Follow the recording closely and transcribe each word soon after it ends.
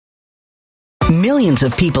Millions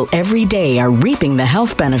of people every day are reaping the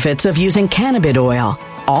health benefits of using cannabis oil,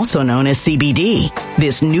 also known as CBD.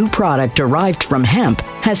 This new product derived from hemp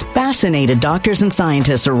has fascinated doctors and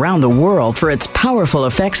scientists around the world for its powerful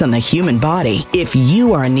effects on the human body. If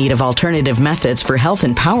you are in need of alternative methods for health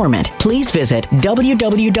empowerment, please visit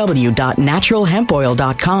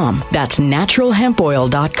www.naturalhempoil.com. That's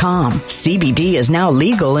naturalhempoil.com. CBD is now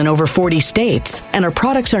legal in over 40 states, and our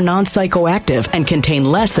products are non-psychoactive and contain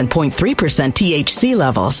less than 0.3% THC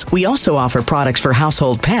levels. We also offer products for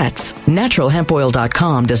household pets.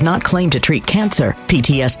 Naturalhempoil.com does not claim to treat cancer,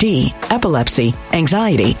 PTSD, epilepsy,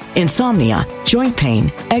 anxiety, insomnia, joint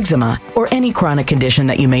pain, eczema, or any chronic condition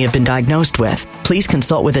that you may have been diagnosed with. Please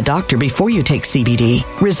consult with a doctor before you take CBD.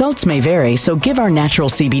 Results may vary, so give our natural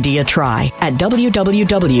CBD a try at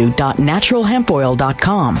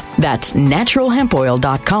www.naturalhempoil.com. That's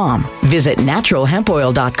naturalhempoil.com. Visit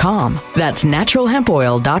naturalhempoil.com. That's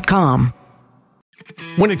naturalhempoil.com.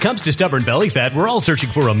 When it comes to stubborn belly fat, we're all searching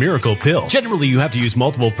for a miracle pill. Generally, you have to use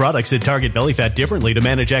multiple products that target belly fat differently to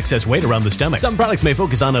manage excess weight around the stomach. Some products may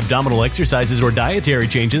focus on abdominal exercises or dietary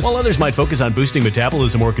changes, while others might focus on boosting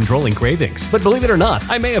metabolism or controlling cravings. But believe it or not,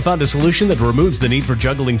 I may have found a solution that removes the need for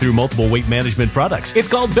juggling through multiple weight management products. It's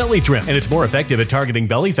called Belly Trim, and it's more effective at targeting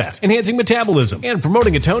belly fat, enhancing metabolism, and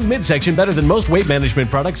promoting a toned midsection better than most weight management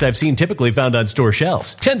products I've seen typically found on store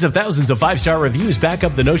shelves. Tens of thousands of 5-star reviews back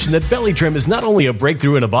up the notion that Belly Trim is not only a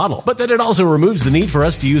breakthrough in a bottle, but that it also removes the need for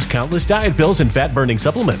us to use countless diet pills and fat-burning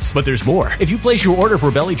supplements. But there's more. If you place your order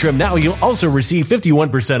for Belly Trim now, you'll also receive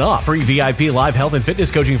 51% off, free VIP live health and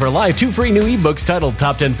fitness coaching for life, 2 free new ebooks titled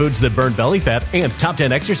Top 10 Foods That Burn Belly Fat and Top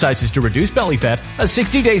 10 Exercises to Reduce Belly Fat, a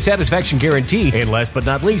 60-day satisfaction guarantee, and last but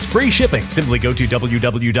not least, free shipping. Simply go to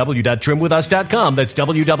www.trimwithus.com. That's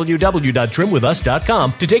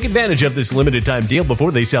www.trimwithus.com to take advantage of this limited time deal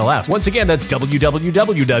before they sell out. Once again, that's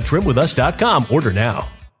www.trimwithus.com. Order now.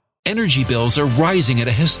 Energy bills are rising at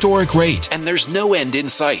a historic rate, and there's no end in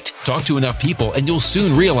sight. Talk to enough people, and you'll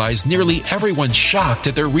soon realize nearly everyone's shocked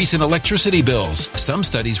at their recent electricity bills. Some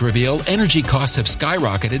studies reveal energy costs have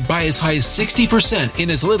skyrocketed by as high as 60%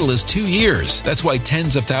 in as little as 2 years. That's why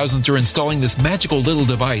tens of thousands are installing this magical little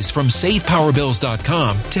device from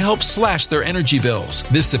SavePowerBills.com to help slash their energy bills.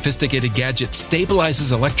 This sophisticated gadget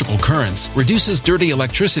stabilizes electrical currents, reduces dirty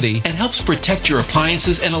electricity, and helps protect your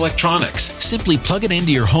appliances and electronics. Simply plug it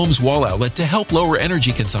into your home's wall outlet to help lower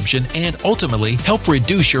energy consumption and ultimately help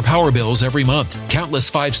reduce your power bills every month.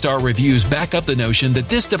 Countless 5-star reviews back up the notion that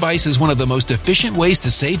this device is one of the most efficient ways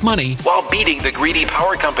to save money while beating the greedy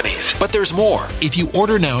power companies. But there's more. If you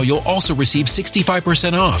order now, you'll also receive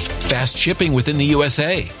 65% off, fast shipping within the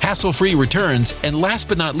USA, hassle-free returns, and last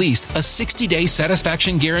but not least, a 60-day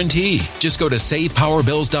satisfaction guarantee. Just go to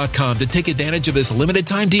SavePowerBills.com to take advantage of this limited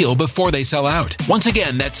time deal before they sell out. Once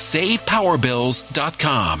again, that's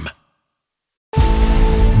SavePowerBills.com.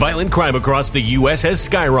 Violent crime across the U.S. has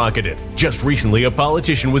skyrocketed. Just recently, a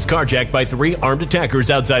politician was carjacked by 3 armed attackers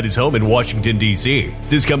outside his home in Washington, D.C.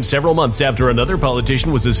 This comes several months after another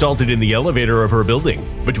politician was assaulted in the elevator of her building.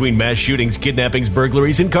 Between mass shootings, kidnappings,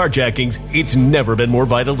 burglaries, and carjackings, it's never been more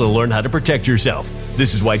vital to learn how to protect yourself.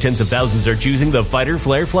 This is why tens of thousands are choosing the Fighter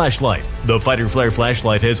Flare flashlight. The Fighter Flare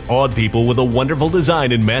flashlight has awed people with a wonderful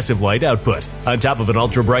design and massive light output. On top of an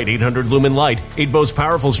ultra-bright 800-lumen light, it boasts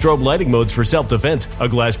powerful strobe lighting modes for self-defense, a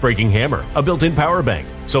glass-breaking hammer, a built-in power bank,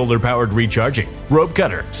 solar-powered recharging, rope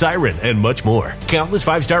cutter, siren, and much more. Countless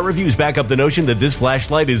 5-star reviews back up the notion that this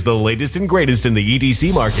flashlight is the latest and greatest in the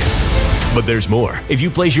EDC market. But there's more. If you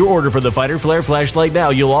place your order for the Fighter Flare flashlight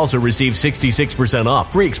now, you'll also receive 66%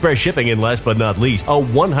 off, free express shipping, and last but not least, a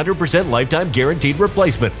 100% lifetime guaranteed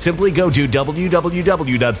replacement. Simply go to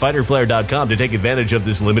www.fighterflare.com to take advantage of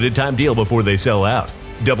this limited time deal before they sell out.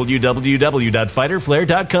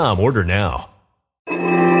 www.fighterflare.com. Order now.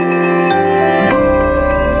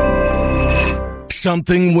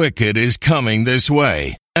 Something wicked is coming this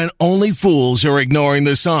way, and only fools are ignoring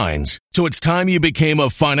the signs. So it's time you became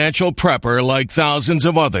a financial prepper like thousands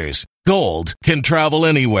of others. Gold can travel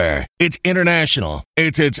anywhere. It's international.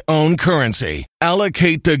 It's its own currency.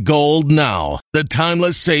 Allocate to gold now, the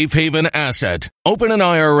timeless safe haven asset. Open an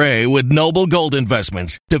IRA with Noble Gold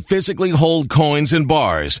Investments to physically hold coins and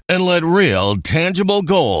bars and let real, tangible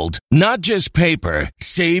gold, not just paper,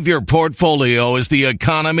 Save your portfolio as the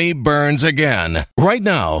economy burns again. Right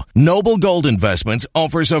now, Noble Gold Investments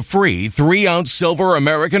offers a free 3-ounce silver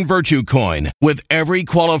American Virtue coin with every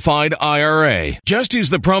qualified IRA. Just use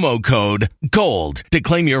the promo code GOLD to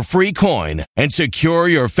claim your free coin and secure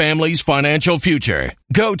your family's financial future.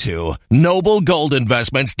 Go to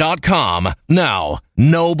noblegoldinvestments.com now.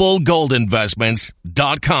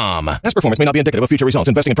 noblegoldinvestments.com. Past performance may not be indicative of future results.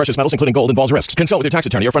 Investing in precious metals, including gold, involves risks. Consult with your tax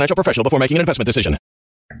attorney or financial professional before making an investment decision.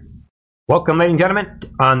 Welcome, ladies and gentlemen,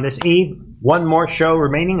 on this eve. One more show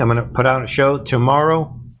remaining. I'm going to put out a show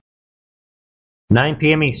tomorrow, 9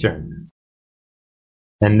 p.m. Eastern.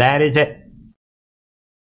 And that is it.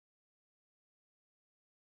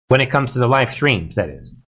 When it comes to the live streams, that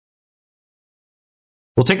is.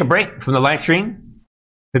 We'll take a break from the live stream.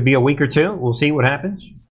 Could be a week or two. We'll see what happens.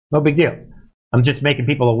 No big deal. I'm just making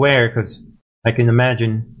people aware because I can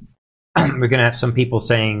imagine we're going to have some people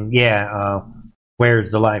saying,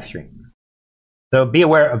 where's the live stream? So be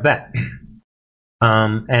aware of that.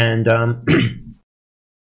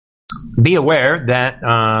 Be aware that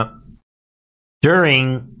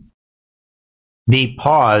during the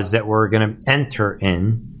pause that we're going to enter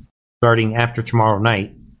in, starting after tomorrow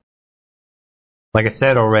night, like I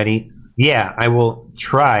said already, I will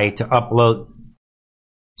try to upload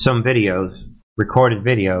some videos, recorded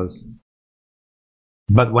videos.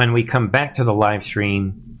 But when we come back to the live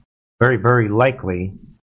stream, very, very likely,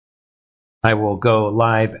 I will go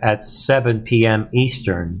live at 7 p.m.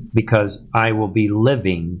 Eastern because I will be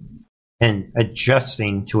living and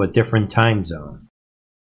adjusting to a different time zone.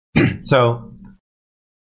 So,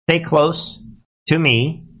 stay close to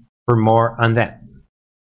me for more on that.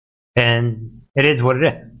 And it is what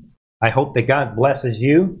it is. I hope that God blesses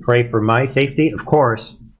you. Pray for my safety. Of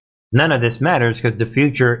course, none of this matters because the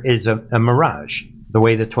future is a mirage. The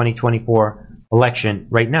way the 2024 election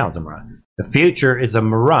right now is a mirage. The future is a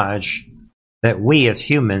mirage that we as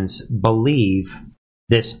humans believe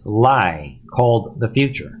this lie called the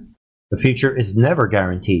future. The future is never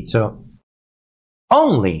guaranteed. So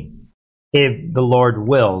only if the Lord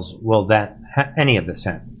wills will that any of this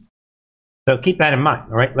happen. So keep that in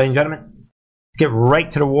mind. All right, ladies and gentlemen. Let's get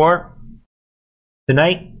right to the war.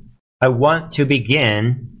 Tonight, I want to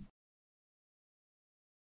begin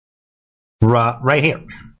right here.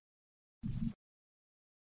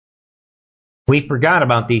 We forgot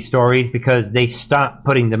about these stories because they stopped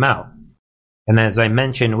putting them out. And as I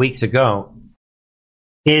mentioned weeks ago,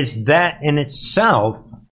 is that in itself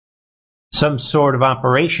some sort of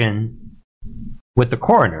operation with the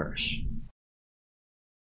coroners?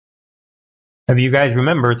 If you guys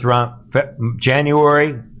remember, throughout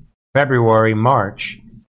January, February, March,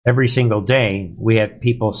 every single day, we had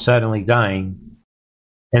people suddenly dying.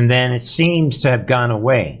 And then it seems to have gone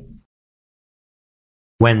away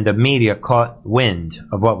when the media caught wind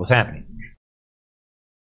of what was happening.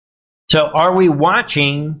 So are we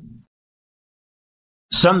watching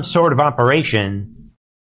some sort of operation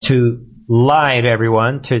to lie to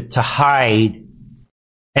everyone, to hide?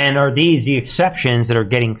 And are these the exceptions that are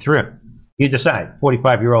getting through? You decide.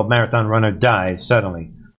 45-year-old marathon runner dies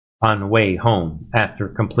suddenly on the way home after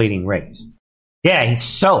completing race. Yeah, he's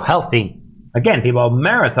so healthy. Again, people, a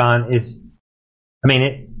marathon is,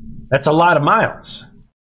 that's a lot of miles.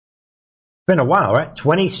 It's been a while, right?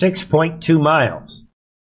 26.2 miles.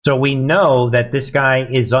 So we know that this guy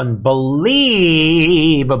is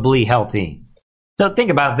unbelievably healthy. So think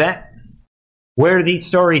about that. Where do these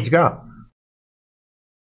stories go?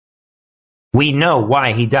 We know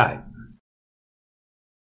why he died.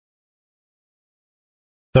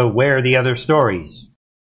 So where are the other stories?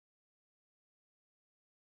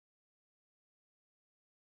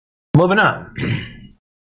 Moving on.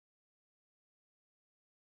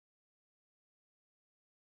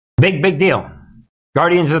 Big deal.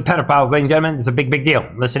 Guardians of the pedophiles, ladies and gentlemen, this is a big deal.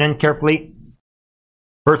 Listen in carefully.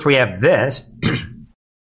 First we have this.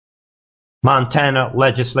 Montana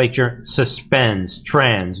legislature suspends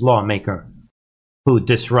trans lawmaker who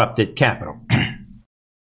disrupted Capitol.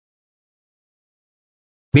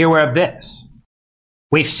 Be aware of this.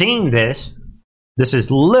 We've seen this. This is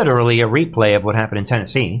literally a replay of what happened in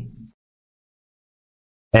Tennessee.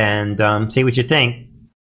 And see what you think.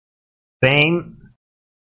 Same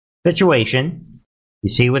situation.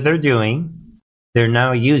 You see what they're doing. They're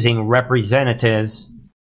now using representatives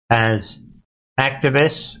as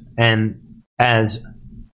activists and as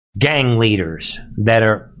gang leaders that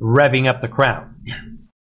are revving up the crowd.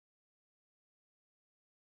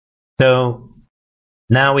 So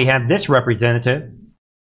now we have this representative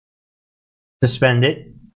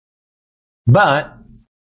suspended, but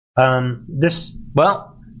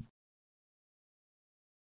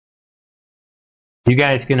You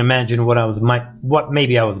guys can imagine what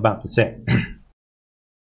maybe I was about to say.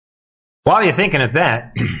 While you're thinking of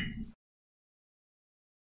that,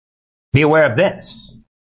 be aware of this.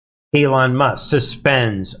 Elon Musk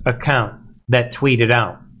suspends account that tweeted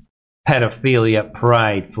out pedophilia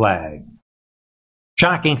pride flag.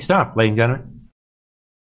 Shocking stuff, ladies and gentlemen.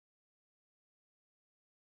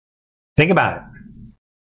 Think about it.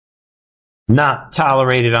 Not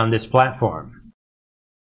tolerated on this platform.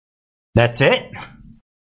 That's it?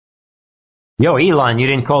 Yo, Elon, you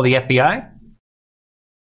didn't call the FBI?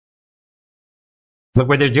 Look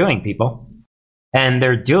what they're doing, people. And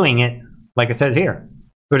they're doing it, like it says here.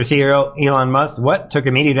 Twitter CEO Elon Musk, took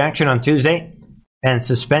immediate action on Tuesday and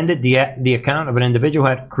suspended the account of an individual who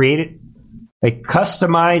had created a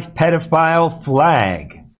customized pedophile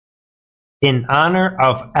flag in honor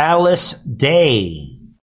of Alice Day,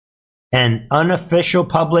 an unofficial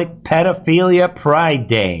public pedophilia pride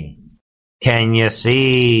day. Can you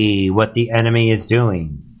see what the enemy is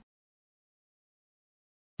doing?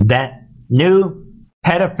 That new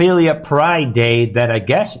pedophilia pride day that I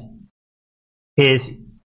guess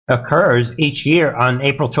occurs each year on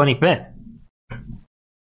April 25th.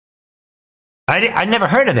 I never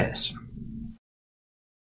heard of this.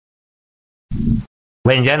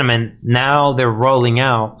 Ladies and gentlemen, now they're rolling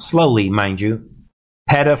out, slowly mind you,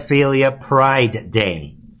 Pedophilia Pride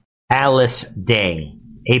Day, Alice Day,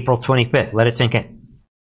 April 25th. Let it sink in.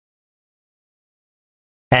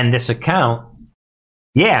 And this account,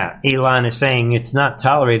 Elon is saying it's not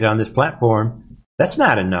tolerated on this platform. That's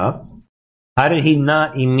not enough. How did he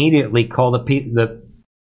not immediately call the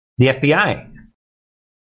FBI?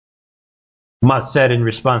 Musk said in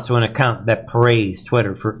response to an account that praised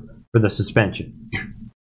Twitter for the suspension.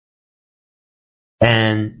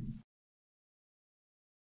 And,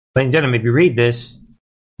 ladies and gentlemen, if you read this,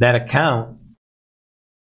 that account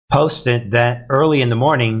posted that early in the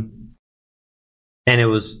morning, and it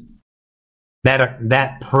was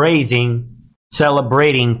that praising,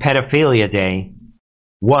 celebrating Pedophilia Day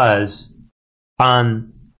was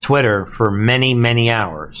on Twitter for many, many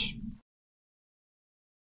hours.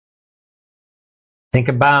 Think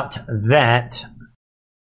about that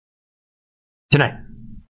tonight.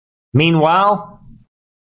 Meanwhile,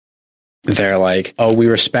 they're like, oh, we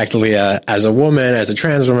respect Leah as a woman, as a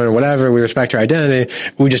trans woman, whatever. We respect her identity.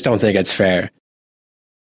 We just don't think it's fair.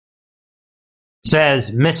 Says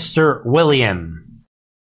Mr. William.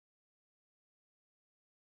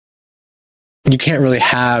 You can't really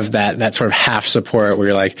have that sort of half support where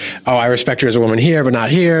you're like, oh, I respect her as a woman here, but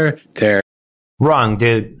not here. They're wrong,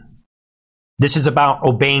 dude. This is about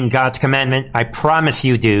obeying God's commandment. I promise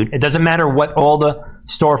you, dude. It doesn't matter what all the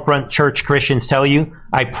storefront church Christians tell you.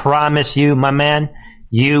 I promise you, my man,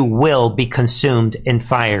 you will be consumed in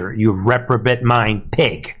fire, you reprobate mind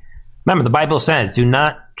pig. Remember, the Bible says, do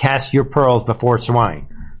not cast your pearls before swine.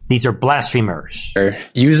 These are blasphemers.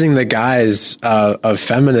 Using the guise of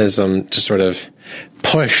feminism to sort of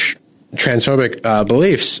push transphobic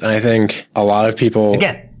beliefs. And I think a lot of people...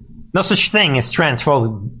 Again, no such thing as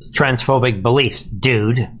transphobic beliefs,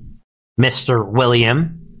 dude. Mr.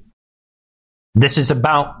 William. This is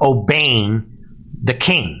about obeying the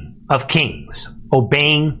King of Kings.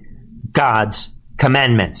 Obeying God's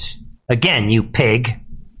commandments. Again, you pig.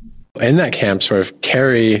 In that camp sort of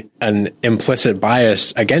carry an implicit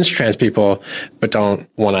bias against trans people, but don't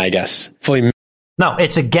want to, I guess, fully... No,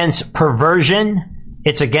 it's against perversion.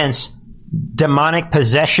 It's against demonic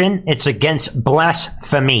possession. It's against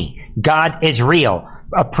blasphemy. God is real.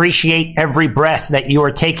 Appreciate every breath that you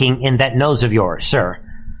are taking in that nose of yours, sir.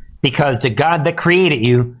 Because the God that created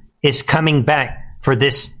you is coming back for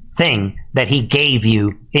this thing that he gave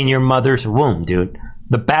you in your mother's womb, dude.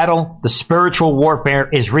 The battle, the spiritual warfare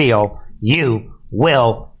is real. You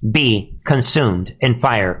will be consumed in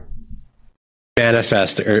fire.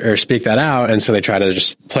 Manifest or speak that out, and so they try to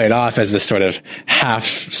just play it off as this sort of half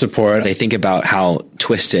support. They think about how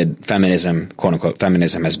twisted feminism, quote unquote,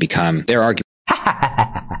 feminism has become. Their argument.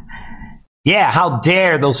 Yeah, how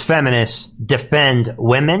dare those feminists defend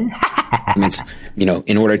women?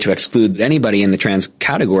 In order to exclude anybody in the trans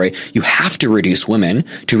category, you have to reduce women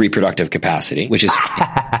to reproductive capacity, which is...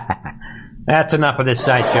 That's enough of this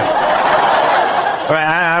side show. All right,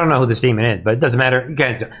 I don't know who this demon is, but it doesn't matter. You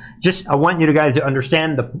guys, I want you guys to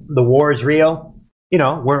understand the war is real. You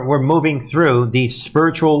know, we're moving through these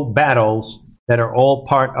spiritual battles that are all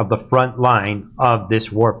part of the front line of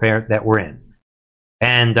this warfare that we're in.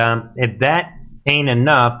 And if that ain't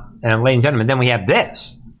enough, and ladies and gentlemen, then we have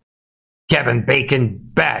this. Kevin Bacon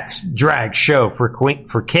Bats drag show for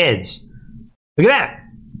kids. Look at that.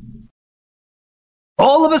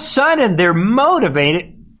 All of a sudden, they're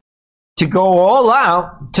motivated to go all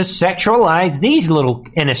out to sexualize these little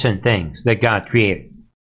innocent things that God created.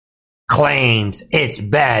 Claims it's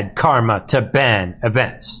bad karma to ban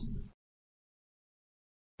events.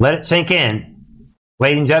 Let it sink in,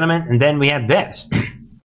 ladies and gentlemen, and then we have this.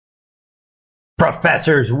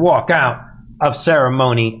 Professors walk out of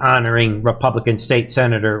ceremony honoring Republican State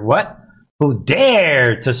Senator who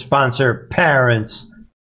dared to sponsor parents'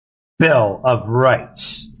 Bill of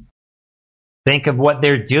Rights. Think of what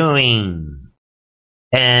they're doing.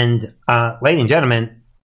 And, ladies and gentlemen,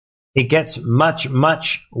 it gets much,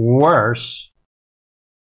 much worse.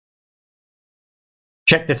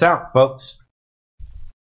 Check this out, folks.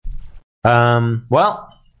 See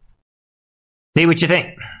what you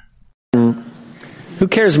think. Who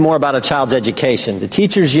cares more about a child's education, the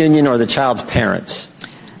teachers' union or the child's parents?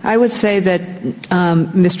 I would say that,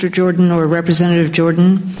 Mr. Jordan or Representative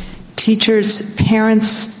Jordan, teachers,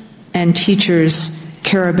 parents, and teachers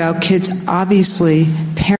care about kids. Obviously,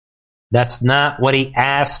 That's not what he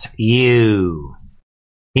asked you.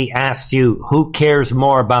 He asked you, who cares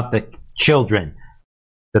more about the children,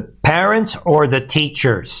 the parents or the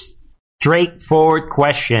teachers? Straightforward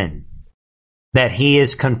question that he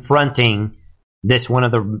is confronting this one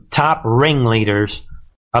of the top ringleaders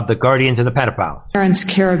of the Guardians of the Pedophiles. Parents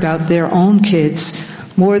care about their own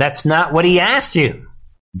kids more. That's not what he asked you,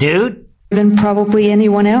 dude. Than probably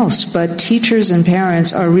anyone else, but teachers and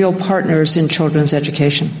parents are real partners in children's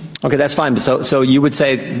education. Okay, that's fine. So you would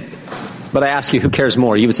say, but I ask you, who cares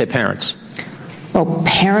more? You would say parents. Well,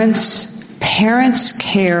 parents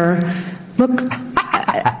care. Look,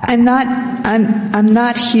 I'm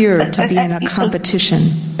not here to be in a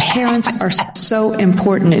competition. Parents are so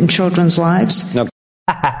important in children's lives. No.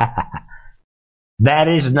 That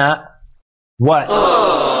is not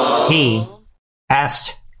what he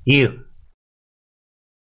asked you.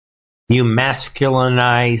 You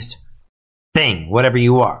masculinized thing, whatever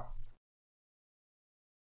you are.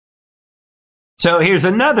 So here's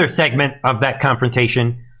another segment of that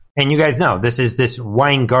confrontation, and you guys know this is this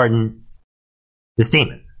Weingarten, this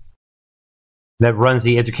demon that runs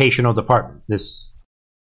the educational department. This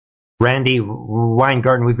Randy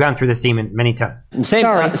Weingarten, we've gone through this demon many times.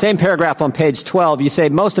 Same paragraph on page 12, you say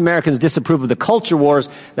most Americans disapprove of the culture wars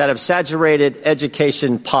that have saturated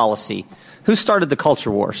education policy. Who started the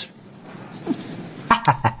culture wars?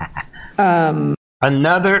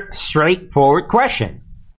 Another straightforward question.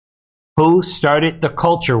 Who started the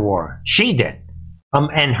culture war? She did.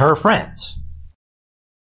 And her friends.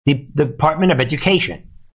 The Department of Education.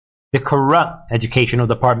 The corrupt educational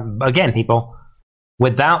department. Again, people,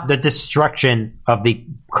 without the destruction of the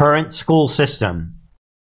current school system,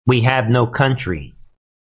 we have no country.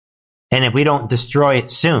 And if we don't destroy it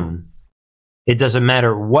soon, it doesn't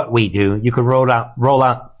matter what we do. You could roll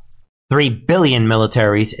out 3 billion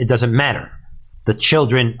militaries. It doesn't matter. The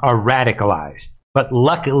children are radicalized. But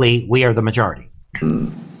luckily, we are the majority.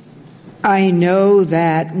 I know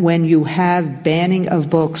that when you have banning of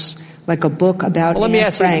books, like a book about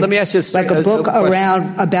Anne Frank, like a book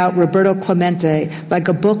about Roberto Clemente, like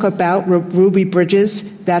a book about Ruby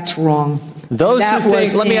Bridges, that's wrong. Those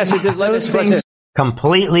things.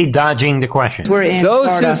 Completely dodging the question.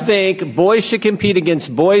 Those who think boys should compete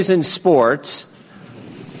against boys in sports,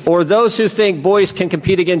 or those who think boys can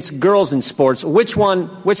compete against girls in sports, which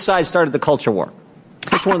side started the culture war?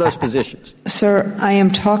 Which one of those positions? Sir, I am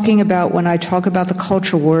talking about, when I talk about the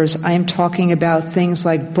culture wars, I am talking about things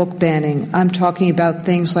like book banning. I'm talking about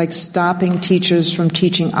things like stopping teachers from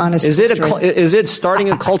teaching honest history. Is it starting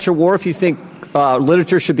a culture war if you think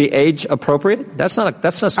literature should be age appropriate? That's not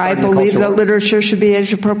I believe that literature should be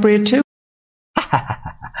age appropriate too. All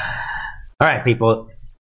right, people.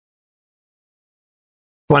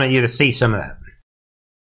 I wanted you to see some of that.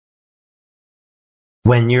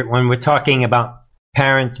 When we're talking about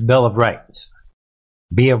Parents' Bill of Rights,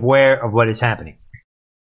 be aware of what is happening.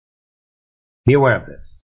 Be aware of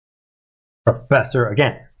this. Professor,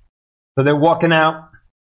 again. So they're walking out.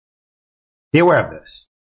 Be aware of this.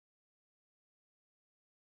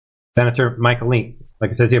 Senator Michael Lee,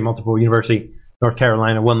 like it says here, multiple University, North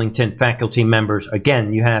Carolina, Wilmington faculty members.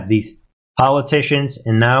 Again, you have these politicians,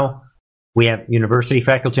 and now we have university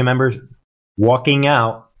faculty members walking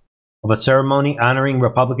out of a ceremony honoring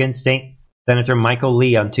Republican State Senator Michael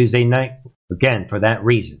Lee on Tuesday night, again, for that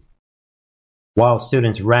reason. While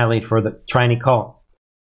students rallied for the tyranny cult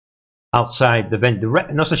outside the venue.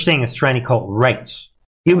 No such thing as tyranny cult rights.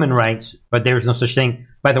 Human rights, but there's no such thing.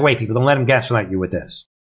 By the way, people, don't let them gaslight you with this.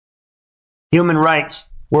 Human rights,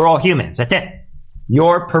 we're all humans. That's it.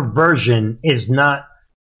 Your perversion is not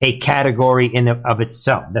a category in of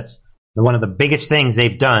itself. That's one of the biggest things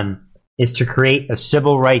they've done is to create a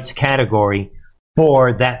civil rights category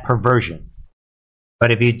for that perversion.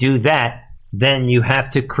 But if you do that, then you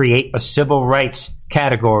have to create a civil rights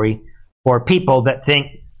category for people that think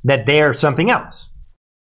that they are something else.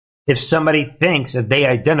 If somebody thinks that they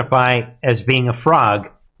identify as being a frog,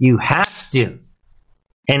 you have to.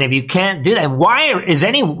 And if you can't do that, why is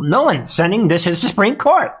no one sending this to the Supreme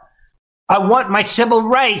Court? I want my civil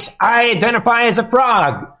rights. I identify as a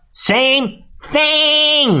frog. Same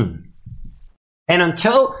thing. And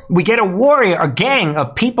until we get a gang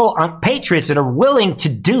of people on patriots that are willing to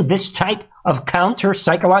do this type of counter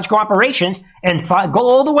psychological operations and go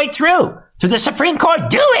all the way through to the Supreme Court,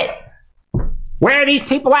 do it. Where are these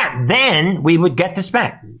people at? Then we would get this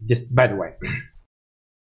back. Just by the way.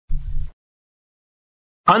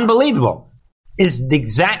 Unbelievable. Is the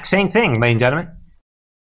exact same thing, ladies and gentlemen.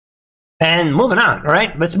 And moving on, all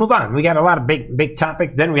right? Let's move on. We got a lot of big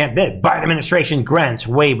topics. Then we have the Biden administration grants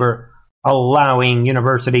waiver allowing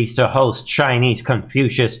universities to host Chinese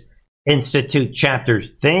Confucius Institute chapters.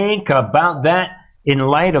 Think about that in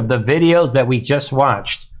light of the videos that we just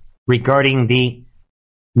watched regarding the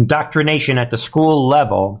indoctrination at the school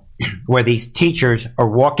level where these teachers are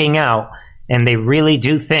walking out and they really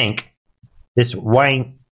do think this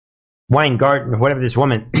Weingarten, whatever this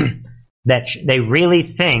woman, that they really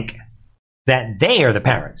think that they are the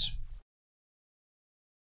parents.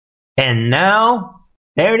 And now,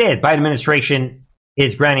 there it is. Biden administration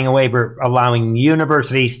is granting a waiver allowing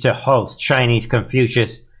universities to host Chinese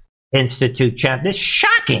Confucius Institute chapters.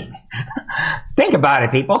 Shocking! Think about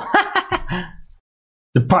it, people.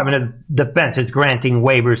 Department of Defense is granting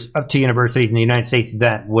waivers up to universities in the United States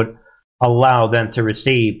that would allow them to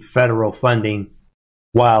receive federal funding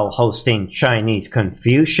while hosting Chinese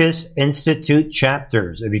Confucius Institute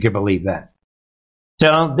chapters, if you can believe that.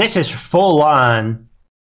 So this is full-on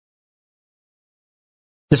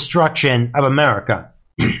destruction of America.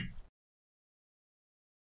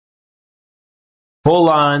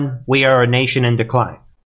 Full-on, we are a nation in decline.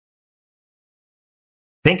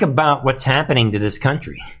 Think about what's happening to this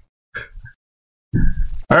country.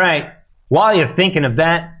 All right, while you're thinking of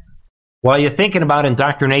that, while you're thinking about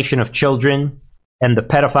indoctrination of children and the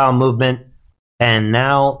pedophile movement, and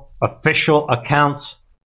now official accounts,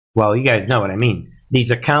 well, you guys know what I mean.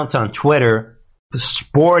 These accounts on Twitter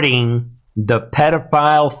sporting the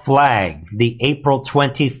pedophile flag, the April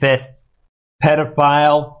 25th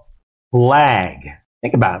pedophile flag.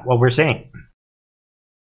 Think about what we're saying.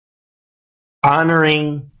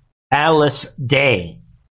 Honoring Alice Day.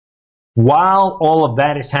 While all of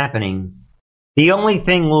that is happening, the only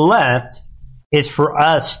thing left is for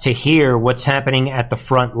us to hear what's happening at the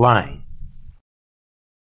front line.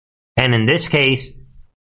 And in this case,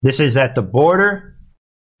 this is at the border.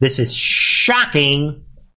 This is shocking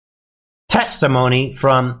testimony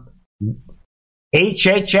from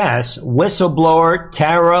HHS whistleblower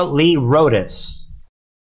Tara Lee Rodas.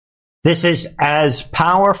 This is as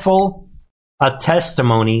powerful a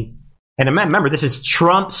testimony. And remember, this is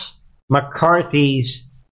Trump's, McCarthy's,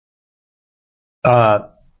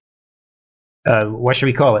 what should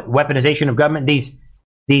we call it? Weaponization of government.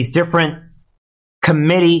 These different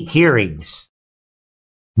committee hearings,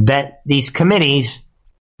 that these committees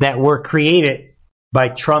that were created by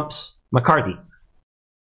Trump's McCarthy.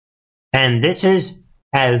 And this is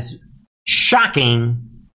as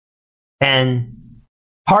shocking and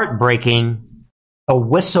heartbreaking a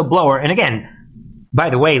whistleblower. And again, by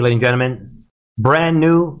the way, ladies and gentlemen, brand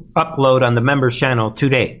new upload on the members channel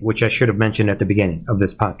today, which I should have mentioned at the beginning of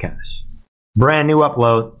this podcast. Brand new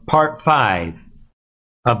upload, part 5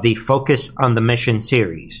 of the Focus on the Mission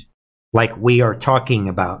series, like we are talking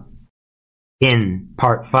about in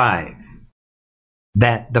part 5,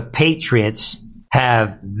 that the Patriots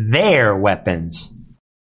have their weapons.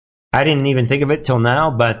 I didn't even think of it till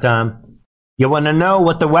now, but you want to know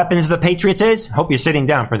what the weapons of the Patriots is? Hope you're sitting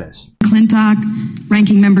down for this. Clintock,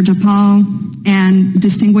 Ranking Member DePaul, and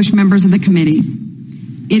distinguished members of the committee.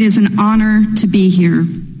 It is an honor to be here.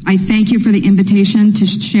 I thank you for the invitation to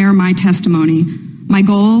share my testimony. My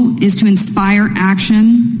goal is to inspire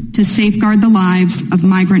action to safeguard the lives of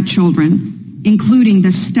migrant children, including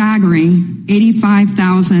the staggering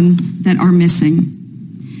 85,000 that are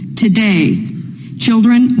missing. Today,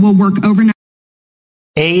 children will work overnight.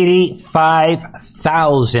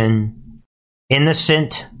 85,000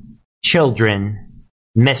 innocent children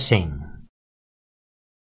missing.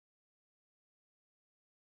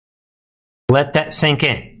 Let that sink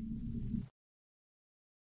in.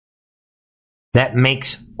 That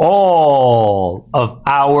makes all of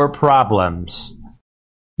our problems,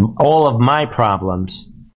 all of my problems,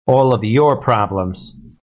 all of your problems,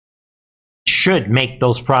 should make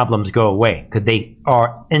those problems go away, because they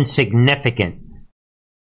are insignificant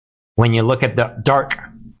when you look at the dark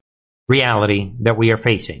reality that we are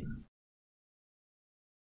facing.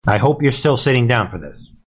 I hope you're still sitting down for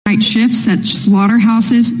this. Night shifts at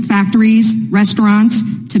slaughterhouses, factories, restaurants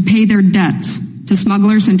to pay their debts to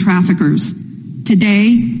smugglers and traffickers.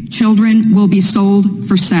 Today, children will be sold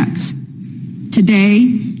for sex.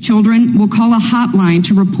 Today, children will call a hotline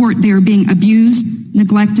to report they are being abused,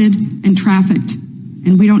 neglected, and trafficked.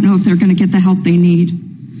 And we don't know if they're going to get the help they need.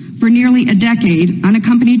 For nearly a decade,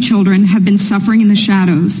 unaccompanied children have been suffering in the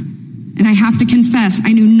shadows. And I have to confess,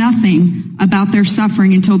 I knew nothing about their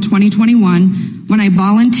suffering until 2021, when I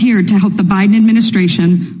volunteered to help the Biden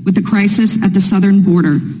administration with the crisis at the southern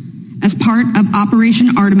border. As part of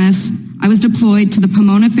Operation Artemis, I was deployed to the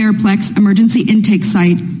Pomona Fairplex Emergency Intake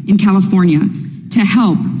Site in California to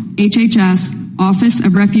help HHS, Office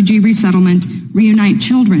of Refugee Resettlement, reunite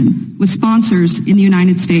children with sponsors in the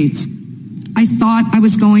United States. I thought I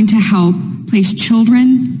was going to help place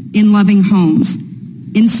children in loving homes.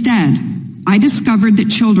 Instead, I discovered that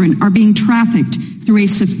children are being trafficked through a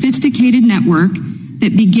sophisticated network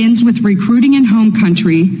that begins with recruiting in home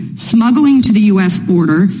country, smuggling to the U.S.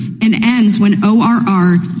 border, and ends when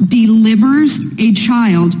ORR delivers a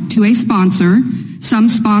child to a sponsor. Some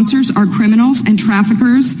sponsors are criminals and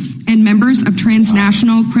traffickers and members of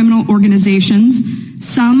transnational criminal organizations.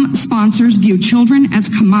 Some sponsors view children as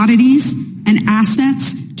commodities and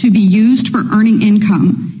assets to be used for earning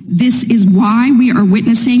income. This is why we are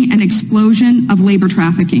witnessing an explosion of labor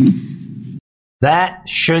trafficking. That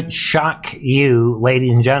should shock you,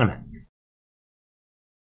 ladies and gentlemen.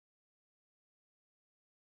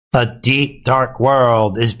 A deep, dark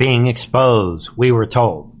world is being exposed, we were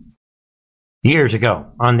told years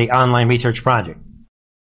ago on the Online Research Project.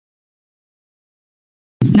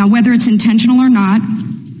 Now, whether it's intentional or not,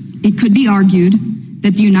 it could be argued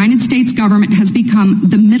that the United States government has become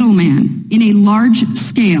the middleman in a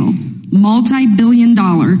large-scale,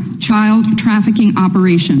 multi-billion-dollar child trafficking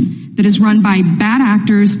operation that is run by bad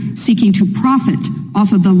actors seeking to profit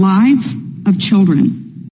off of the lives of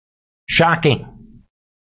children. Shocking.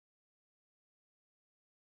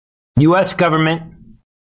 U.S. government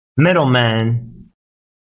middleman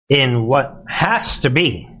in what has to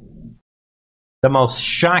be the most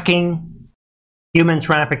shocking human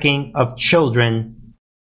trafficking of children,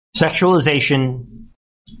 sexualization,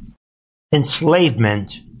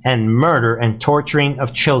 enslavement, and murder and torturing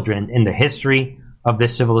of children in the history of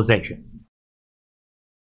this civilization.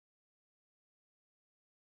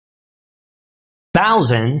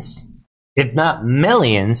 Thousands, if not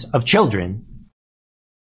millions, of children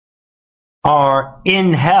are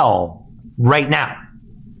in hell right now.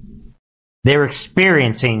 They're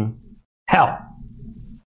experiencing hell.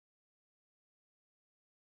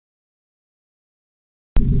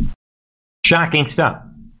 Shocking stuff.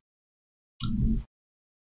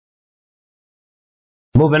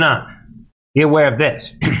 Moving on. Be aware of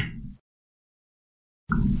this.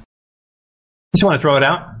 Just want to throw it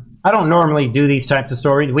out. I don't normally do these types of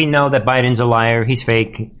stories. We know that Biden's a liar. He's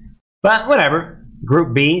fake. But whatever.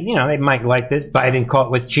 Group B, they might like this. Biden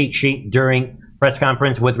caught with cheat sheet during press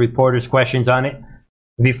conference with reporters' questions on it.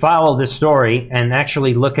 If you follow this story and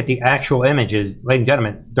actually look at the actual images, ladies and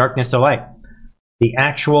gentlemen, darkness to light, the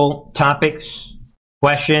actual topics,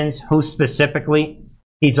 questions, who specifically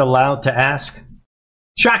he's allowed to ask,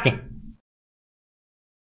 shocking.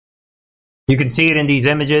 You can see it in these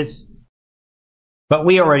images, but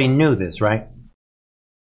we already knew this, right?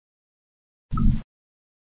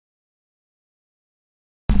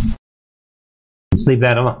 Let's leave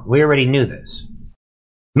that alone. We already knew this.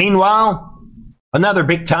 Meanwhile, another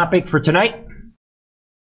big topic for tonight.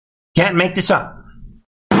 Can't make this up.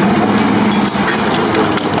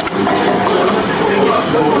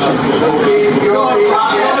 Keep your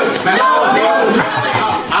promise.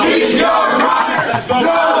 Keep your promise.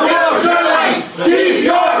 No more drilling. Keep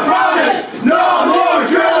your promise. No more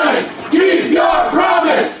drilling. Keep your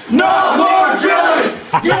promise. No more drilling.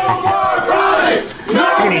 No more promise.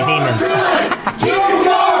 No more drilling. No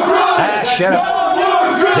more promise. Shut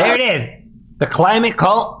up. There it is. The climate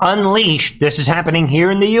cult unleashed. This is happening here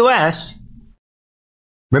in the U.S.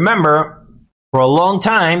 Remember, for a long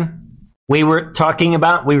time, we were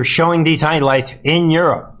showing these highlights in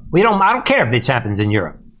Europe. I don't care if this happens in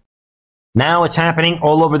Europe. Now it's happening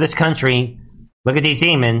all over this country. Look at these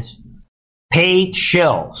demons. Paid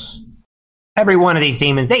shills. Every one of these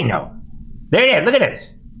demons, they know. There it is. Look at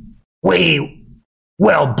this. We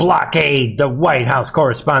will blockade the White House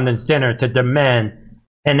Correspondents' Dinner to demand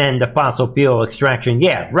an end to fossil fuel extraction.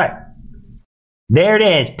 Yeah, right. There it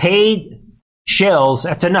is. Paid shills.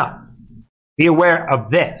 That's enough. be aware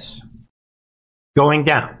of this going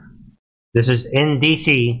down. This is in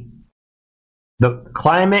D.C. The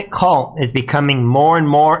climate cult is becoming more and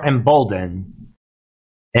more emboldened.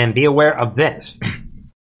 And be aware of this.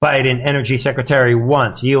 Biden Energy Secretary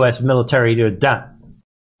wants U.S. military to adopt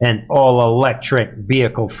an all-electric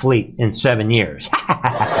vehicle fleet in 7 years.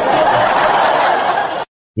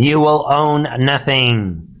 You will own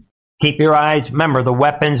nothing. Keep your eyes, remember, the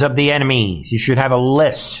weapons of the enemies. You should have a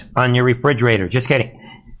list on your refrigerator. Just kidding.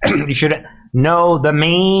 You should know the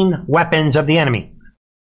main weapons of the enemy.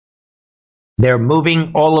 They're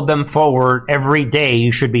moving all of them forward every day.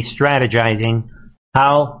 You should be strategizing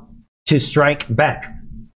how to strike back.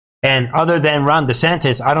 And other than Ron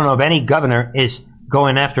DeSantis, I don't know if any governor is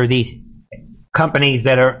going after these companies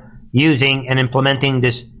that are using and implementing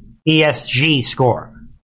this ESG score,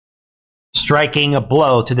 striking a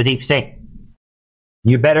blow to the deep state.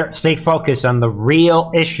 You better stay focused on the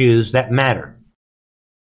real issues that matter.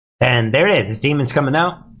 And there it is. This demon's coming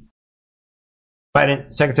out.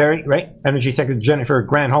 Biden Secretary, right? Energy Secretary Jennifer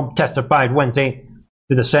Granholm testified Wednesday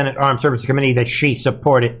to the Senate Armed Services Committee that she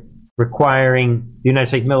supported requiring the United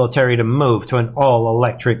States military to move to an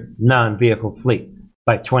all-electric non-vehicle fleet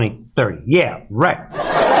by 2030. Yeah, right.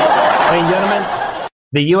 Ladies and gentlemen,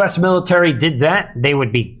 the U.S. military did that, they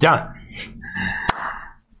would be done.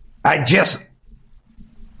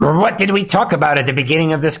 What did we talk about at the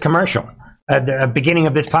beginning of this commercial? At the beginning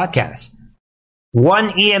of this podcast?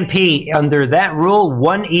 One EMP, under that rule,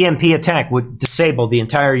 one EMP attack would disable the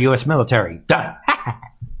entire U.S. military. Done.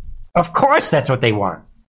 Of course that's what they want.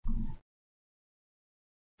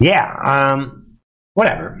 Yeah,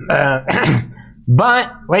 whatever.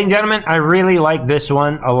 But, ladies and gentlemen, I really like this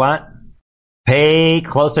one a lot. Pay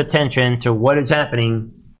close attention to what is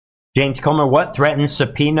happening. James Comer, what threatens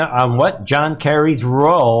subpoena on what? John Kerry's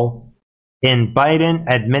role in Biden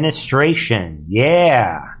administration.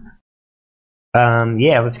 Yeah.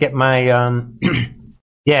 Let's get my,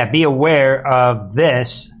 be aware of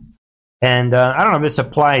this. And, I don't know if this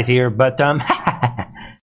applies here, but,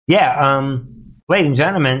 ladies and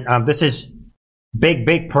gentlemen, this is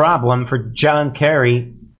big problem for John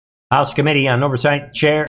Kerry, House Committee on Oversight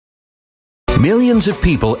Chair. Millions of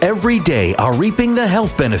people every day are reaping the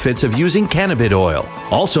health benefits of using cannabis oil,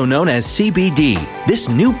 also known as CBD. This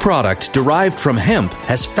new product derived from hemp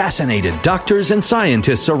has fascinated doctors and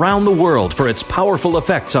scientists around the world for its powerful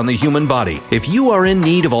effects on the human body. If you are in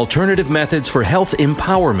need of alternative methods for health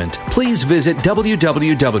empowerment, please visit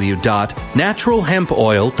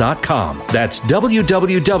www.naturalhempoil.com. That's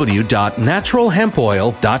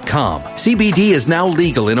www.naturalhempoil.com. CBD is now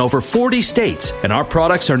legal in over 40 states, and our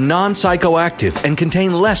products are non-psychoactive and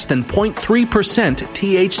contain less than 0.3%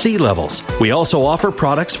 THC levels. We also offer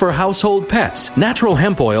products for household pets.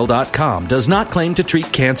 NaturalHempOil.com does not claim to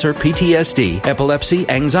treat cancer, PTSD, epilepsy,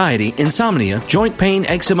 anxiety, insomnia, joint pain,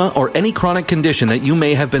 eczema, or any chronic condition that you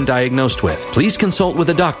may have been diagnosed with. Please consult with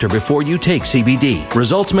a doctor before you take CBD.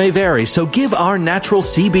 Results may vary, so give our natural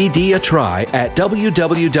CBD a try at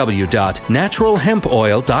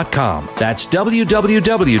www.naturalhempoil.com. That's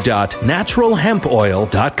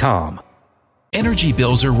www.naturalhempoil.com. Energy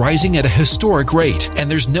bills are rising at a historic rate, and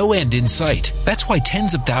there's no end in sight. That's why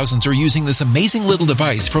tens of thousands are using this amazing little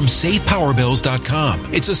device from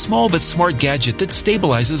SavePowerBills.com. It's a small but smart gadget that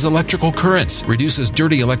stabilizes electrical currents, reduces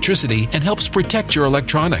dirty electricity, and helps protect your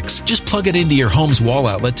electronics. Just plug it into your home's wall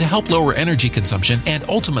outlet to help lower energy consumption and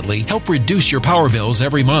ultimately help reduce your power bills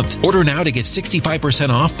every month. Order now to get 65%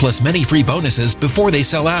 off plus many free bonuses before they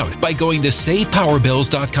sell out by going to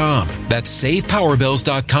SavePowerBills.com. That's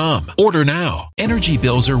SavePowerBills.com. Order now. Energy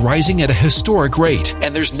bills are rising at a historic rate,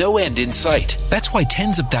 and there's no end in sight. That's why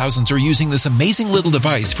tens of thousands are using this amazing little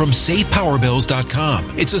device from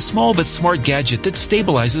SavePowerBills.com. It's a small but smart gadget that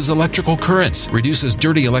stabilizes electrical currents, reduces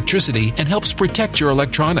dirty electricity, and helps protect your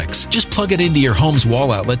electronics. Just plug it into your home's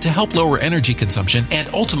wall outlet to help lower energy consumption and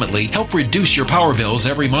ultimately help reduce your power bills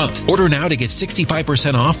every month. Order now to get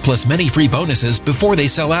 65% off plus many free bonuses before they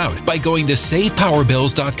sell out by going to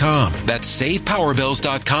SavePowerBills.com. That's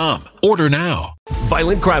SavePowerBills.com. Order now.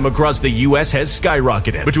 Violent crime across the U.S. has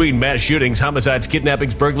skyrocketed. Between mass shootings, homicides,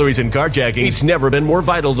 kidnappings, burglaries, and carjackings, it's never been more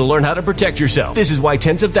vital to learn how to protect yourself. This is why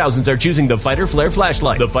tens of thousands are choosing the Fighter Flare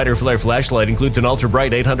flashlight. The Fighter Flare flashlight includes an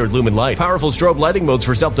ultra-bright 800 lumen light, powerful strobe lighting modes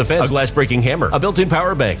for self-defense, a glass-breaking hammer, a built-in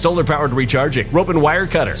power bank, solar-powered recharging, rope and wire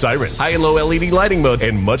cutter, siren, high and low LED lighting mode,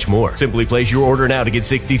 and much more. Simply place your order now to get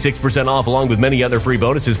 66% off along with many other free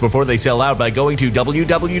bonuses before they sell out by going to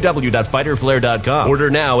www.fighterflare.com. Order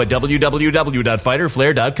now at www.fighterflare.com.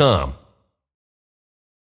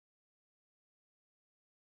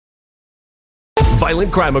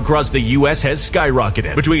 Violent crime across the U.S. has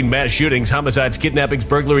skyrocketed. Between mass shootings, homicides, kidnappings,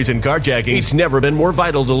 burglaries, and carjacking, it's never been more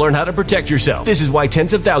vital to learn how to protect yourself. This is why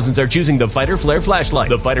tens of thousands are choosing the Fighter Flare flashlight.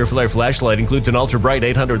 The Fighter Flare flashlight includes an ultra-bright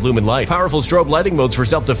 800 lumen light, powerful strobe lighting modes for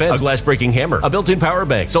self-defense, a glass-breaking hammer, a built-in power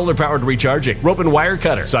bank, solar-powered recharging, rope and wire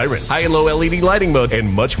cutter, siren, high and low LED lighting mode,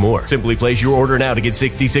 and much more. Simply place your order now to get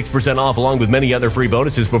 66% off along with many other free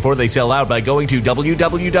bonuses before they sell out by going to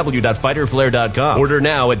www.fighterflare.com. Order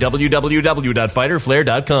now at www.fighterflare.com.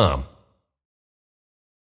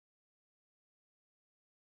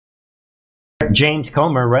 James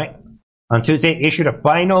Comer, right, on Tuesday issued a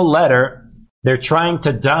final letter. They're trying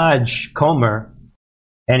to dodge Comer,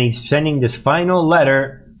 and he's sending this final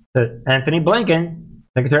letter to Anthony Blinken,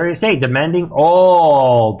 Secretary of State, demanding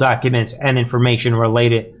all documents and information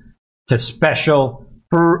related to special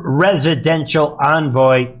presidential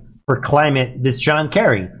envoy for climate, this John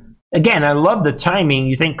Kerry. Again, I love the timing.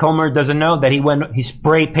 You think Comer doesn't know that he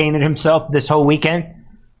spray painted himself this whole weekend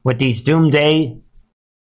with these doomsday?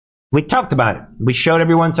 We talked about it. We showed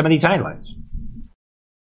everyone some of these highlights.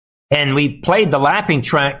 And we played the laughing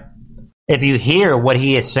track. If you hear what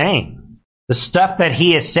he is saying, the stuff that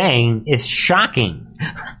he is saying is shocking.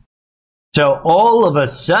 So all of a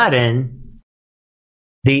sudden,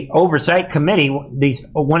 the oversight committee,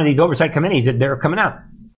 one of these oversight committees, they're coming out.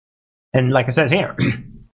 And like it says here,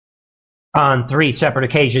 on 3 separate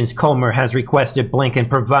occasions, Comer has requested Blinken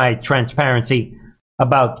provide transparency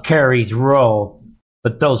about Kerry's role,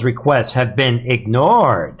 but those requests have been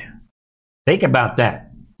ignored. Think about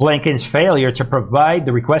that. Blinken's failure to provide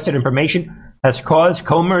the requested information has caused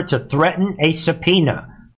Comer to threaten a subpoena.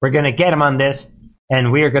 We're going to get him on this,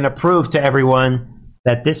 and we are going to prove to everyone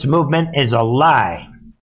that this movement is a lie.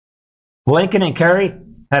 Blinken and Kerry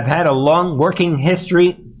have had a long working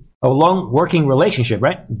relationship,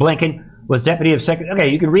 right? Blinken was deputy of secretary.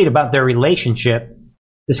 Okay, you can read about their relationship.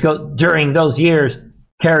 During those years,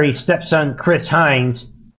 Kerry's stepson, Chris Hines,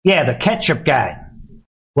 the ketchup guy,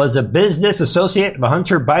 was a business associate of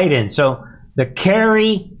Hunter Biden. So the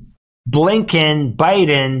Kerry, Blinken,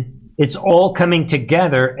 Biden, it's all coming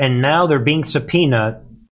together, and now they're being subpoenaed,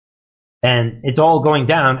 and it's all going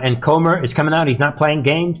down, and Comer is coming out. He's not playing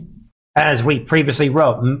games. As we previously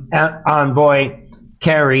wrote, Envoy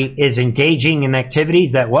Kerry is engaging in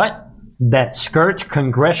activities that skirt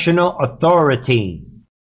congressional authority,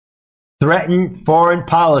 threaten foreign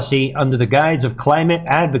policy under the guise of climate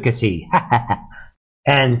advocacy,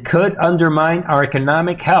 and could undermine our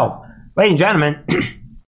economic health. Ladies and gentlemen,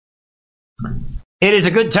 it is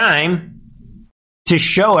a good time to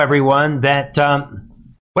show everyone that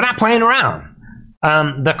we're not playing around.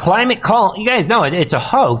 The climate call, you guys know it's a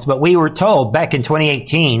hoax, but we were told back in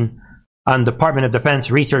 2018 on Department of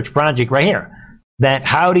Defense research project right here that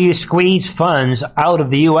how do you squeeze funds out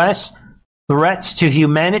of the U.S.? Threats to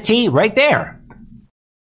humanity right there.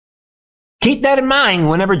 Keep that in mind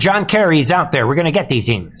whenever John Kerry is out there. We're going to get these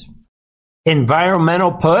things.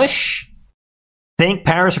 Environmental push. Think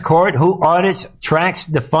Paris Accord. Who audits, tracks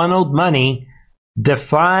the funneled money.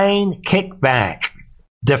 Define kickback.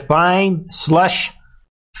 Define slush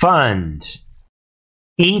funds.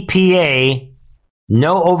 EPA.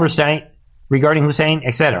 No oversight regarding Hussein,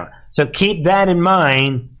 etc. So keep that in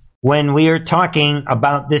mind when we are talking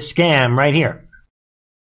about this scam right here.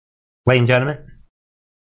 Ladies and gentlemen.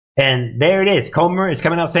 And there it is. Comer is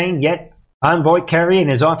coming out saying, yet Envoy Kerry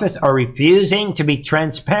and his office are refusing to be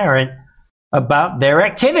transparent about their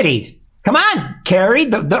activities. Come on, Kerry,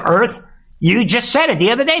 the Earth. You just said it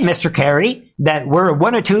the other day, Mr. Kerry, that we're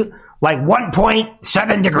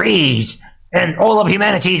 1.7 degrees, and all of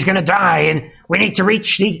humanity is going to die, and we need to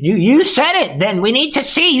reach these. You said it. Then we need to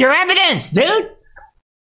see your evidence, dude.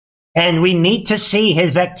 And we need to see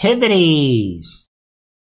his activities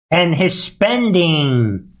and his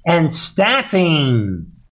spending and staffing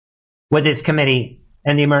with his committee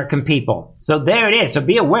and the American people. So there it is. So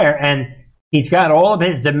be aware. And he's got all of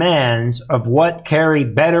his demands of what Kerry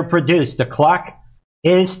better produce. The clock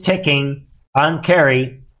is ticking on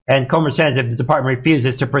Kerry. And Comer says if the department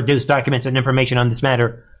refuses to produce documents and information on this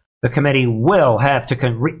matter, the committee will have to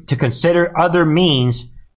consider other means,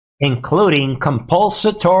 including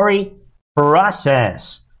compulsory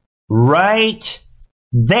process. Right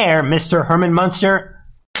there, Mr. Herman Munster.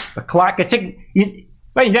 The clock is ticking. Ladies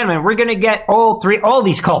and gentlemen, we're going to get all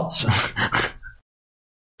these cults.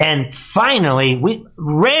 And finally, we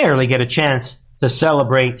rarely get a chance to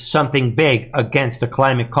celebrate something big against a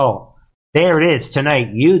climate cult. There it is tonight.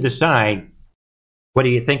 You decide. What do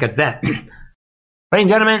you think of that? Ladies and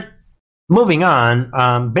gentlemen, moving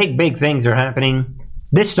on. Big things are happening.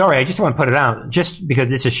 This story, I just want to put it out just because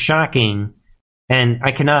this is shocking. and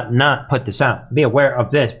I cannot not put this out. Be aware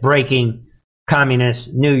of this. Breaking communist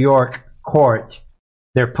New York court.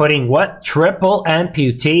 They're putting what? Triple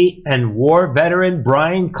amputee and war veteran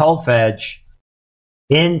Brian Kolfage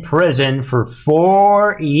in prison for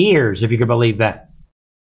 4 years, if you can believe that.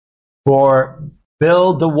 For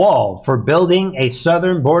building a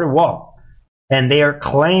southern border wall. And they are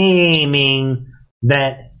claiming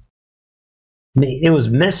that it was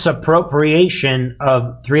misappropriation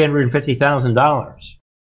of $350,000.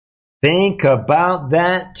 Think about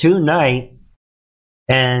that tonight.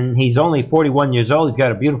 And he's only 41 years old. He's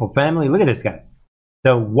got a beautiful family. Look at this guy.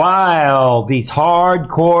 So while these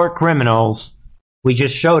hardcore criminals, we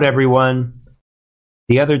just showed everyone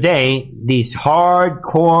the other day, these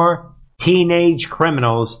hardcore teenage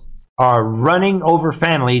criminals are running over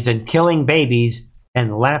families and killing babies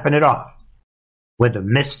and lapping it off with the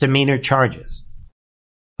misdemeanor charges.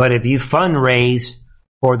 But if you fundraise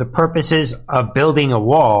for the purposes of building a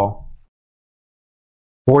wall,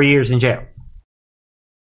 4 years in jail.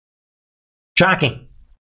 Shocking.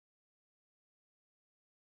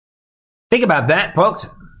 Think about that, folks.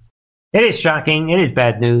 It is shocking. It is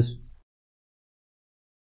bad news.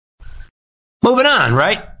 Moving on,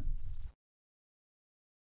 right?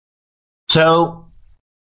 So,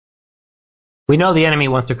 we know the enemy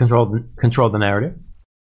wants to control the narrative.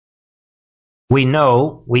 We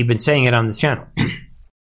know, we've been saying it on this channel,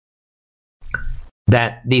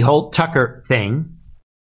 that the whole Tucker thing,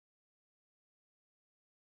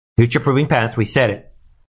 future-proving past, we said it,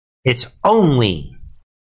 it's only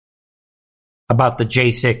about the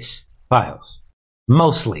J6 files.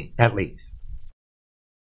 Mostly, at least.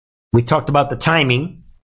 We talked about the timing.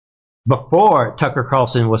 Before Tucker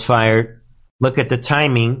Carlson was fired, look at the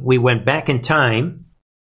timing. We went back in time.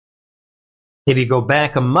 If you go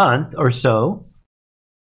back a month or so,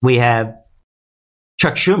 we have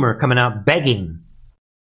Chuck Schumer coming out begging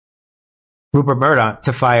Rupert Murdoch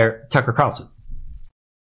to fire Tucker Carlson.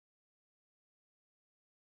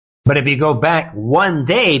 But if you go back one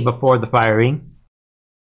day before the firing,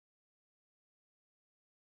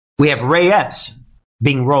 we have Ray Epps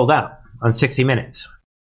being rolled out on 60 Minutes.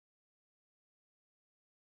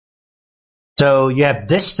 So you have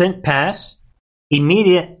distant past,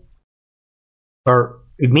 immediate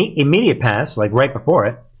past, like right before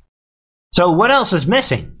it. So what else is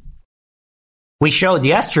missing? We showed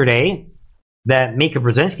yesterday that Mika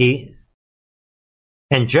Brzezinski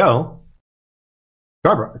and Joe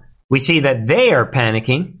Scarborough, we see that they are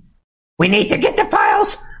panicking. We need to get the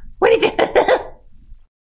files. We need to.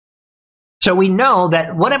 So we know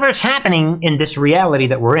that whatever's happening in this reality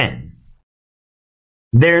that we're in,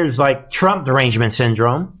 there's like Trump derangement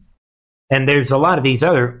syndrome, and there's a lot of these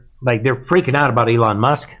other, like they're freaking out about Elon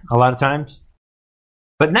Musk a lot of times.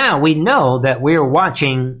 But now we know that we're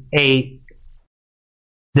watching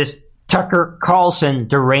this Tucker Carlson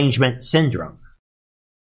derangement syndrome.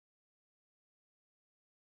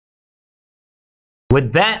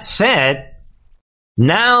 With that said,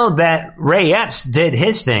 now that Ray Epps did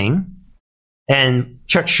his thing and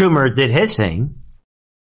Chuck Schumer did his thing,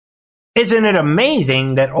 isn't it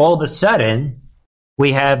amazing that all of a sudden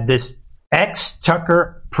we have this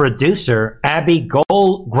ex-Tucker producer, Abby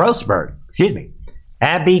Grossberg,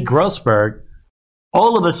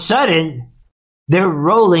 all of a sudden they're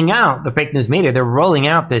rolling out, the fake news media, they're rolling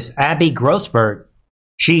out this Abby Grossberg.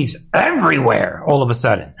 She's everywhere all of a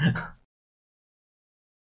sudden.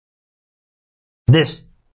 This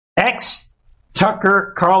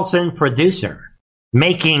ex-Tucker Carlson producer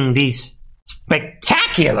making these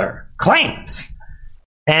spectacular claims.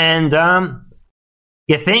 And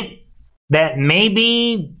you think that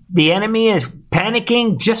maybe the enemy is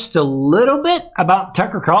panicking just a little bit about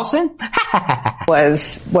Tucker Carlson?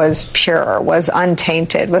 was pure, was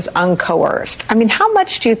untainted, was uncoerced. I mean, how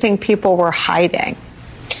much do you think people were hiding?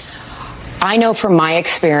 I know from my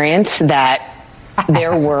experience that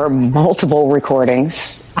there were multiple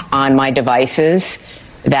recordings on my devices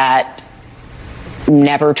that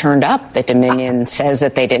never turned up, that Dominion says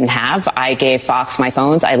that they didn't have. I gave Fox my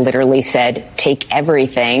phones. I literally said, take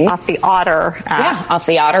everything. Off the Otter app. Yeah, off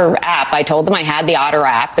the Otter app. I told them I had the Otter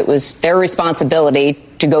app. It was their responsibility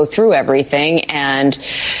to go through everything. And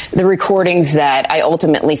the recordings that I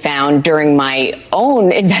ultimately found during my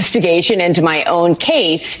own investigation into my own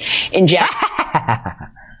case in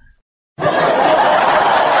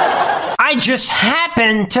I just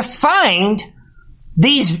happened to find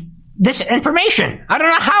this information. I don't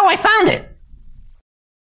know how I found it.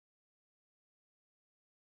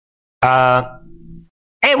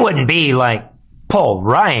 It wouldn't be like Paul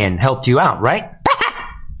Ryan helped you out, right?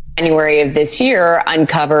 January of this year,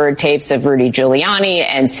 uncovered tapes of Rudy Giuliani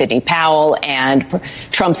and Sidney Powell and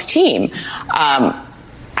Trump's team.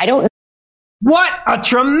 I don't. What a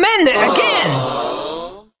tremendous,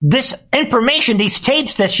 again, this information, these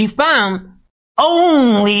tapes that she found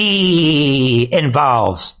only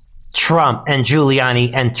involves Trump and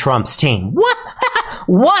Giuliani and Trump's team.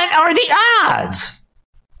 What are the odds?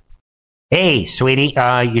 Hey, sweetie,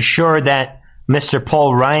 you sure that Mr.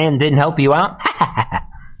 Paul Ryan didn't help you out?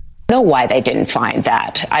 Know why they didn't find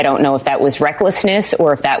that. I don't know if that was recklessness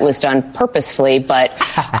or if that was done purposefully, but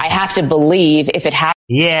I have to believe if it happened.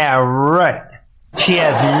 Yeah, right. She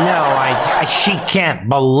has no idea. She can't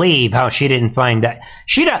believe how she didn't find that.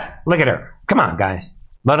 Look at her. Come on, guys.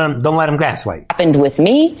 Don't let them gaslight. Happened with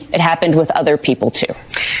me. It happened with other people too.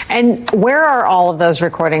 And where are all of those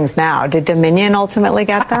recordings now? Did Dominion ultimately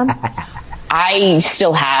get them? I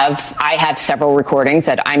have several recordings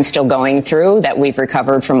that I'm still going through that we've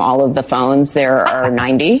recovered from all of the phones. There are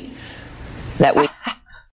 90 that we.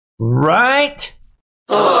 Right?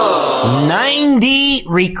 90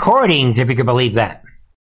 recordings, if you could believe that.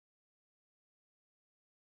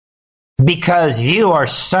 Because you are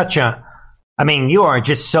you are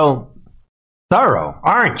just so thorough,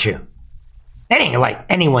 aren't you? It ain't like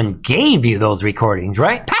anyone gave you those recordings,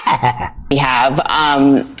 right? We have.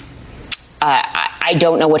 I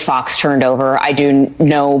don't know what Fox turned over. I do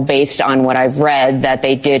know, based on what I've read, that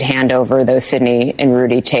they did hand over those Sidney and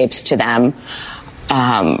Rudy tapes to them.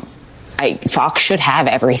 Fox should have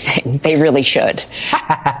everything. They really should.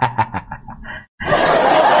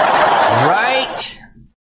 Right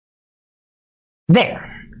there.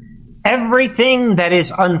 Everything that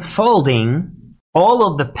is unfolding, all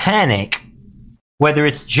of the panic, whether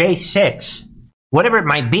it's J6, whatever it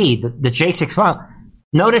might be, the J6 file,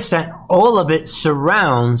 notice that all of it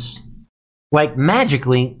surrounds, like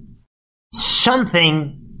magically,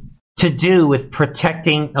 something to do with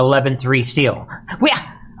protecting 11-3 Steel.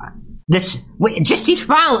 Just these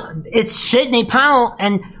files, it's Sidney Powell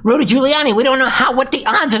and Rudy Giuliani. We don't know what the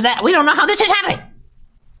odds of that. We don't know how this is happening.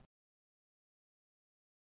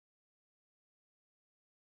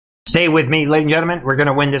 Stay with me, ladies and gentlemen. We're going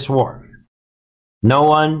to win this war. No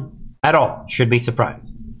one at all should be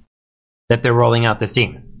surprised that they're rolling out this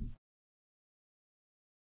demon.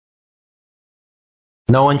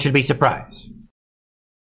 No one should be surprised.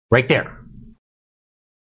 Right there.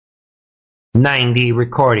 90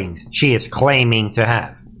 recordings she is claiming to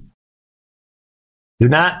have. Do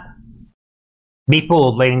not be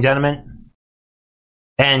fooled, ladies and gentlemen.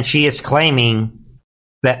 And she is claiming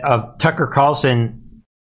that of Tucker Carlson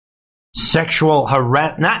sexual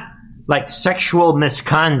not like sexual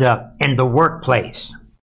misconduct in the workplace.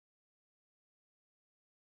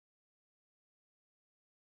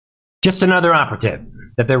 Just another operative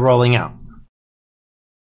that they're rolling out.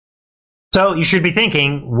 So you should be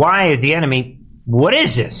thinking, why is the enemy, what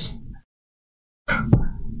is this?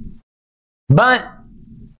 But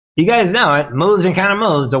you guys know it moves and kind of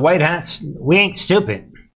moves. The white hats, we ain't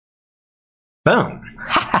stupid. Boom.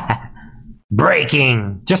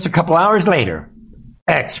 Breaking. Just a couple hours later.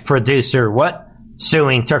 Ex-producer,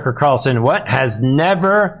 suing Tucker Carlson, has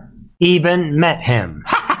never even met him.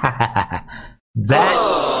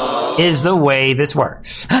 That is the way this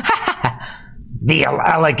works. The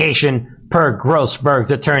allegation per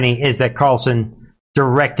Grossberg's attorney is that Carlson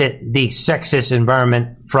directed the sexist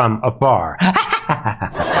environment from afar. Yeah,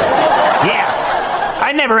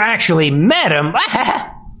 I never actually met him.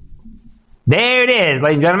 There it is,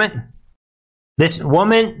 ladies and gentlemen. This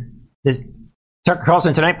woman, this Tucker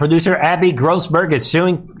Carlson Tonight producer, Abby Grossberg, is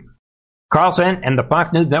suing Carlson and the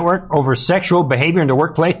Fox News Network over sexual behavior in the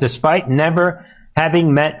workplace despite never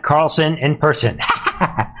having met Carlson in person.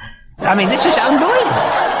 I mean, this is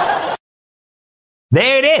unbelievable.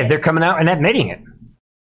 There it is. They're coming out and admitting it.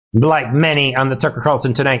 Like many on the Tucker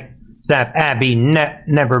Carlson Tonight staff, Abby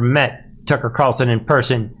never met Tucker Carlson in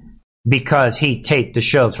person because he taped the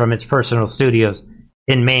shows from his personal studios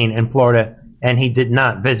in Maine and Florida, and he did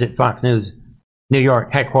not visit Fox News New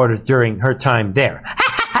York headquarters during her time there.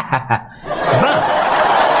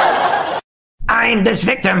 I'm this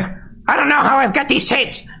victim. I don't know how I've got these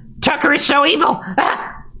tapes. Tucker is so evil.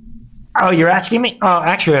 Oh, you're asking me? Oh,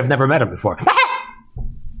 actually, I've never met him before.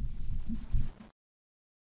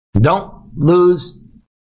 Don't lose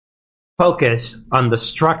focus on the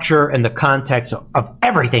structure and the context of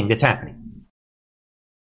everything that's happening.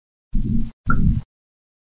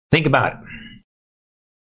 Think about it.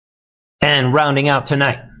 And rounding out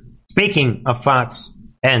tonight, speaking of Fox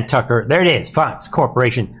and Tucker, there it is. Fox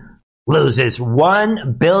Corporation loses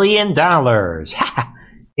 $1 billion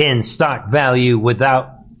in stock value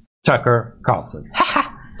without Tucker Carlson.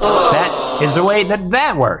 That is the way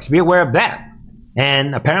that works. Be aware of that.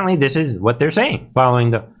 And apparently this is what they're saying. Following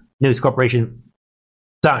the News Corporation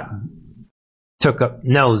stock took a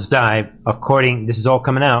nosedive. This is all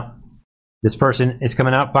coming out. This person is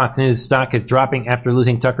coming out. Fox News stock is dropping after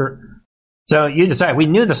losing Tucker. So you decide. We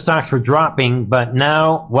knew the stocks were dropping, but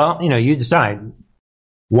now, you decide.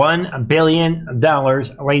 $1 billion, ladies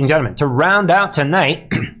and gentlemen. To round out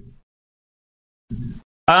tonight,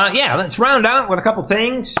 let's round out with a couple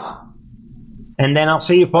things. And then I'll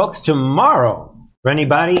see you folks tomorrow. For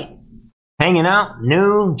anybody hanging out,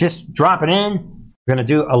 new, just dropping in, we're going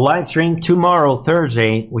to do a live stream tomorrow,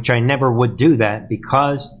 Thursday, which I never would do that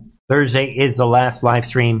because Thursday is the last live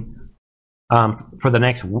stream for the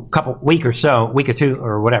next week or two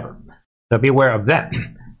or whatever. So be aware of that.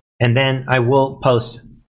 And then I will post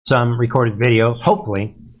some recorded videos,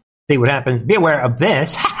 hopefully. See what happens. Be aware of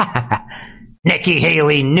this. Nikki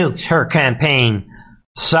Haley nukes her campaign.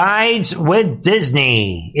 Sides with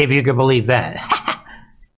Disney, if you could believe that.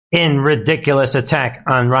 In ridiculous attack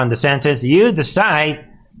on Ron DeSantis. You decide.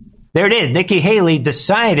 There it is. Nikki Haley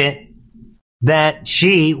decided that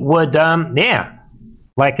she would,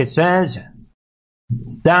 like it says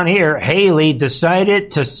down here, Haley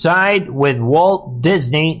decided to side with Walt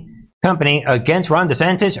Disney Company against Ron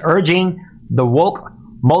DeSantis, urging the woke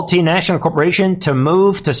multinational corporation to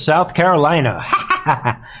move to South Carolina.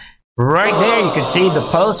 Right there, you can see the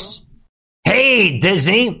post. Hey,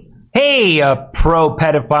 Disney. Hey,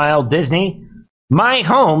 pro-pedophile Disney. My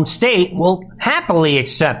home state will happily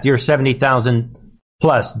accept your 70,000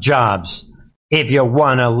 plus jobs if you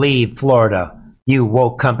want to leave Florida, you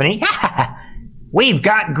woke company. We've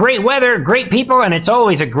got great weather, great people, and it's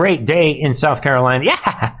always a great day in South Carolina.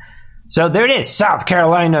 Yeah. So there it is. South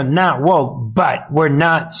Carolina, not woke, but we're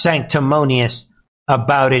not sanctimonious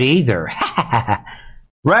about it either.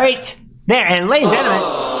 Right there. And ladies and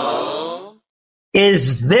gentlemen,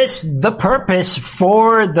 is this the purpose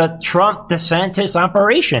for the Trump-DeSantis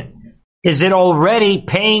operation? Is it already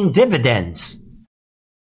paying dividends?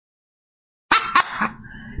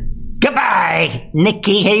 Goodbye,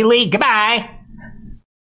 Nikki Haley. Goodbye.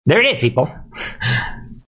 There it is, people.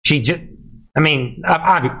 Come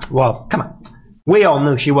on. We all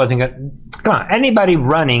knew she wasn't going to. Come on. Anybody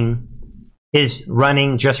running is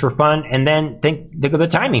running just for fun. And then think of the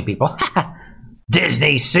timing, people.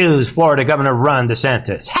 Disney sues Florida Governor Ron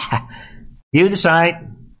DeSantis. You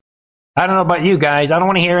decide. I don't know about you guys. I don't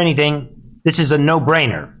want to hear anything. This is a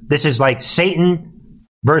no-brainer. This is like Satan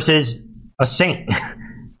versus a saint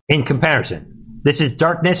in comparison. This is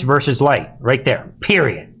darkness versus light right there.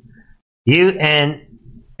 Period. You and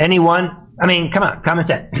anyone. Come on, common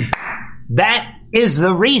sense. That is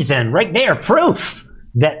the reason, right there, proof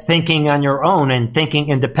that thinking on your own and thinking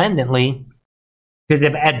independently, because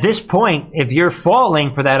if at this point, if you're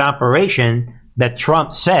falling for that operation that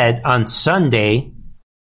Trump said on Sunday,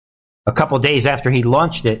 a couple days after he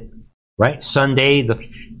launched it, right, Sunday the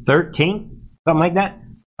 13th, something like that,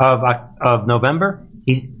 of November,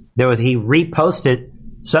 he reposted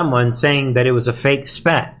someone saying that it was a fake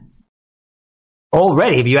spat.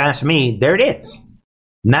 Already, if you ask me, there it is.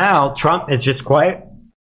 Now Trump is just quiet.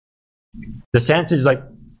 DeSantis is like,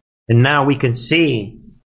 and now we can see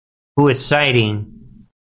who is siding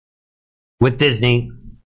with Disney.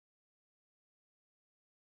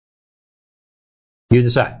 You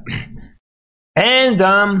decide. And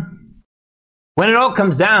when it all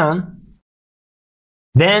comes down,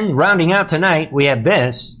 then rounding out tonight, we have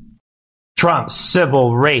this. Trump's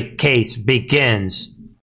civil rape case begins.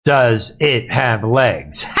 Does it have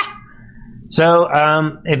legs? So,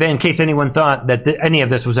 if in case anyone thought that any of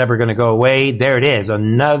this was ever going to go away, there it is.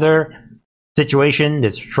 Another situation,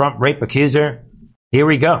 this Trump rape accuser. Here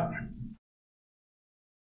we go.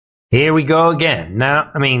 Here we go again.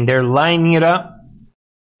 Now, they're lining it up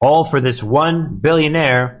all for this one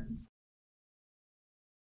billionaire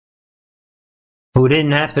who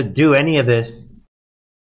didn't have to do any of this.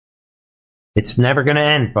 It's never going to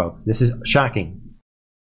end, folks. This is shocking.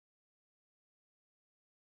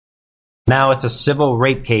 Now it's a civil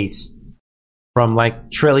rape case from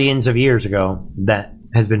like trillions of years ago that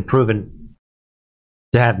has been proven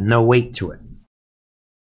to have no weight to it.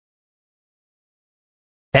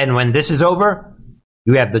 And when this is over,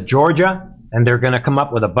 you have the Georgia, and they're going to come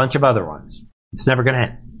up with a bunch of other ones. It's never going to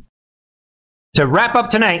end. To wrap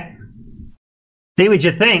up tonight, see what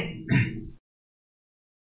you think.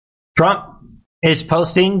 Trump is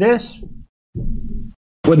posting this.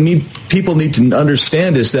 What people need to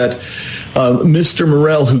understand is that Mr.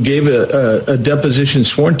 Morell, who gave a deposition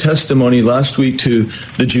sworn testimony last week to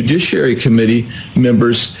the Judiciary Committee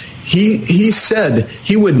members, He said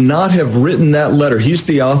he would not have written that letter. He's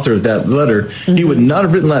the author of that letter. Mm-hmm. He would not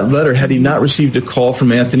have written that letter had he not received a call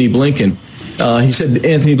from Anthony Blinken. He said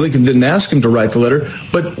Anthony Blinken didn't ask him to write the letter,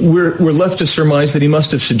 but we're left to surmise that he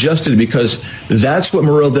must have suggested it, because that's what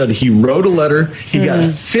Morell did. He wrote a letter. He got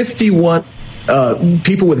 51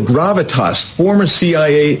 people with gravitas, former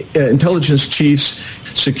CIA intelligence chiefs,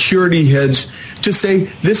 security heads, to say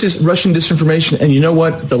this is Russian disinformation. And you know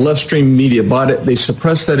what? The left stream media bought it. They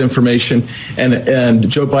suppressed that information, and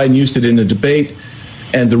Joe Biden used it in a debate.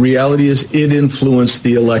 And the reality is it influenced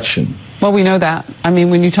the election. Well, we know that. I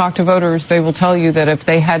mean, when you talk to voters, they will tell you that if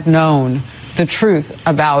they had known the truth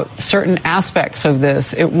about certain aspects of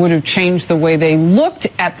this, it would have changed the way they looked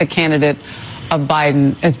at the candidate of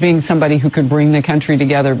Biden as being somebody who could bring the country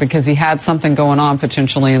together, because he had something going on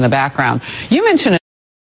potentially in the background. You mentioned it.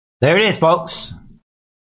 There it is, folks.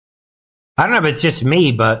 I don't know if it's just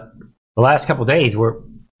me, but the last couple of days we're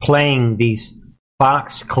playing these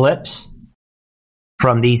Fox clips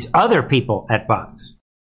from these other people at Fox,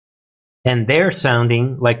 and they're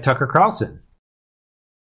sounding like Tucker Carlson.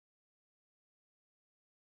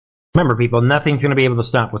 Remember, people, nothing's going to be able to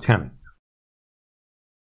stop what's coming.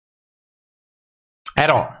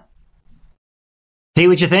 At all. See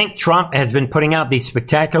what you think? Trump has been putting out these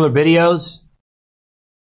spectacular videos.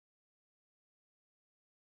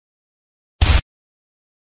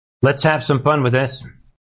 Let's have some fun with this.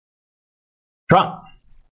 Trump,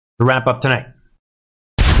 to wrap up tonight.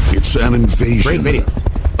 It's an invasion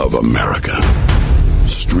of America.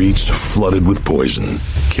 Streets flooded with poison,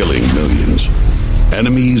 killing millions.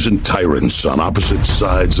 Enemies and tyrants on opposite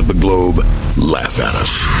sides of the globe laugh at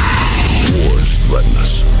us. Wars threaten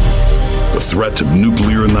us. The threat of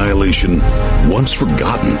nuclear annihilation, once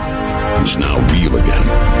forgotten, is now real again.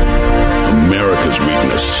 America's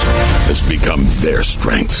weakness has become their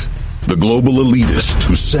strength. The global elitists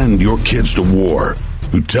who send your kids to war,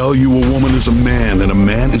 who tell you a woman is a man and a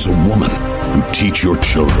man is a woman, who teach your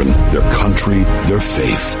children their country, their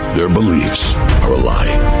faith, their beliefs are a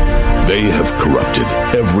lie. They have corrupted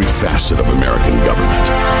every facet of American government,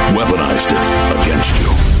 weaponized it against you.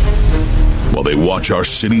 While they watch our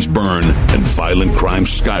cities burn and violent crime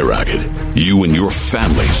skyrocket, you and your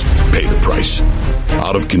families pay the price.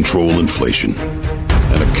 Out of control inflation,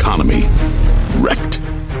 an economy wrecked,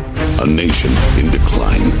 a nation in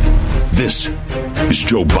decline. This is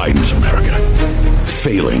Joe Biden's America.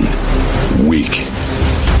 Failing, weak.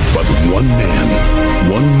 But one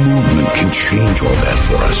man, one movement can change all that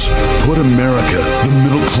for us. Put America, the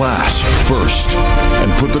middle class, first.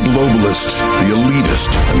 And put the globalists, the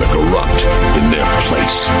elitists, and the corrupt in their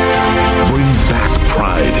place. Bring back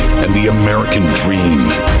pride and the American dream.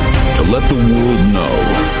 To let the world know,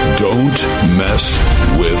 don't mess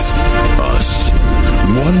with us.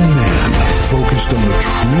 One man focused on the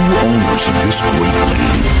true owners of this great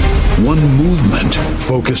land. One movement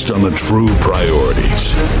focused on the true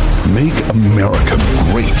priorities. Make America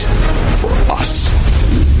great for us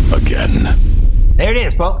again. There it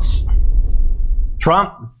is, folks.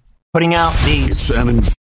 Trump putting out these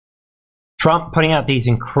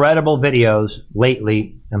incredible videos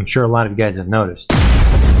lately. I'm sure a lot of you guys have noticed.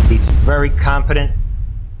 These very confident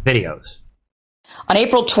videos. On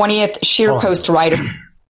April 20th, ScheerPost writer.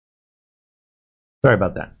 Sorry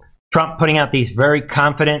about that. Trump putting out these very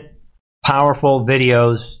confident, powerful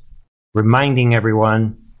videos, reminding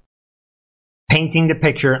everyone, painting the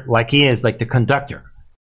picture like he is, like the conductor,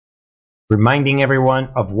 reminding everyone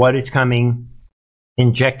of what is coming,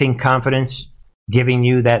 injecting confidence, giving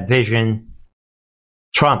you that vision.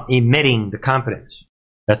 Trump emitting the confidence.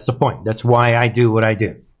 That's the point. That's why I do what I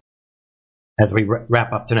do as we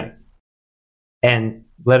wrap up tonight. And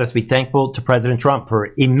let us be thankful to President Trump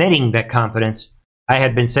for emitting that confidence. I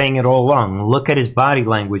had been saying it all along. Look at his body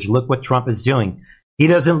language. Look what Trump is doing. He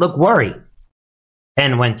doesn't look worried.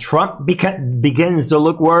 And when Trump begins to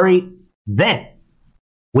look worried, then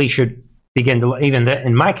we should begin to, even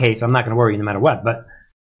in my case, I'm not going to worry no matter what.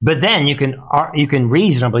 But then you can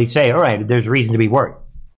reasonably say, all right, there's reason to be worried.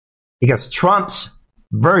 Because Trump's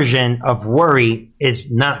version of worry is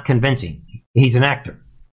not convincing. He's an actor.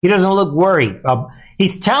 He doesn't look worried.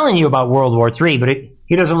 He's telling you about World War III, but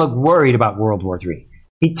he doesn't look worried about World War III.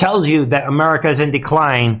 He tells you that America is in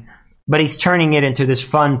decline, but he's turning it into this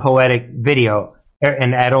fun, poetic video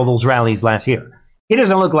and at all those rallies last year. He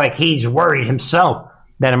doesn't look like he's worried himself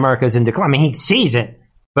that America is in decline. I mean, he sees it,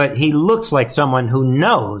 but he looks like someone who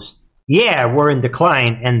knows, yeah, we're in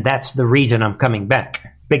decline, and that's the reason I'm coming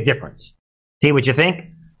back. Big difference. See what you think?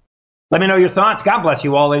 Let me know your thoughts. God bless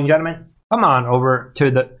you all, ladies and gentlemen. Come on over to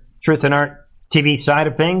the Truth and Art TV side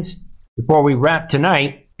of things. Before we wrap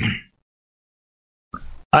tonight,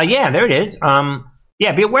 Yeah, there it is.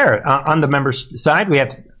 Be aware. On the members' side, we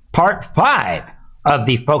have part 5 of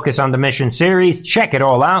the Focus on the Mission series. Check it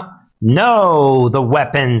all out. Know the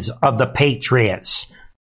weapons of the Patriots.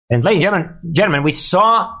 And ladies and gentlemen, we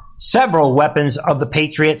saw several weapons of the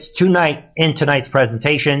Patriots in tonight's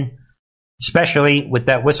presentation, especially with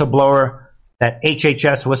that whistleblower, that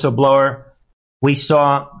HHS whistleblower. We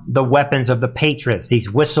saw the weapons of the Patriots, these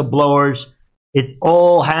whistleblowers. It's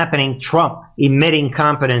all happening. Trump emitting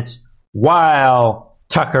competence while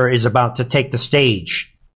Tucker is about to take the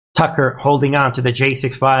stage. Tucker holding on to the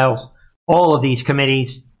J6 files. All of these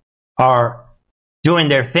committees are doing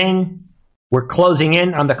their thing. We're closing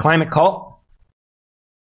in on the climate cult.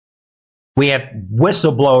 We have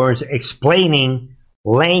whistleblowers explaining,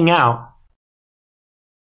 laying out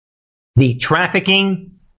the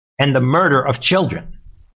trafficking and the murder of children.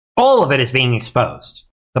 All of it is being exposed.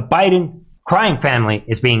 The Biden crime family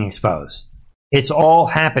is being exposed. It's all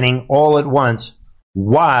happening all at once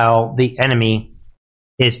while the enemy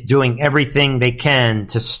is doing everything they can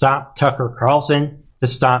to stop Tucker Carlson, to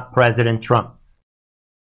stop President Trump,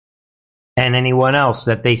 and anyone else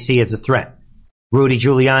that they see as a threat. Rudy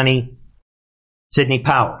Giuliani, Sidney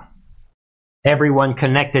Powell, everyone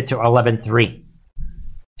connected to 11-3.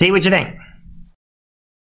 See what you think.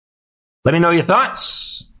 Let me know your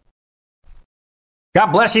thoughts.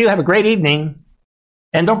 God bless you. Have a great evening.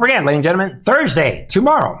 And don't forget, ladies and gentlemen,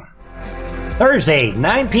 tomorrow, Thursday,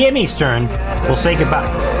 9 p.m. Eastern, we'll say goodbye.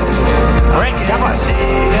 All right, God bless.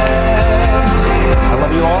 I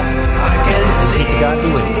love you all. Peace of God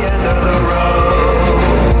be with you.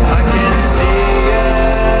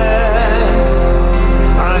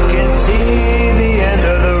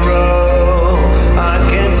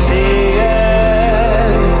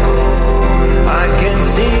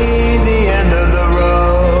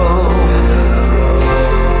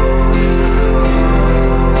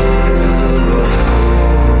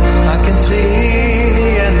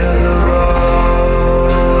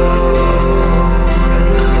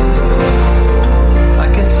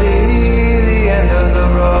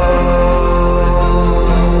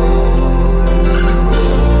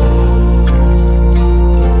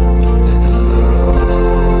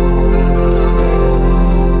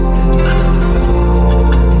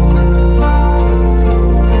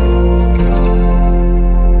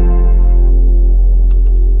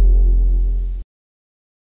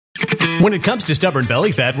 When it comes to stubborn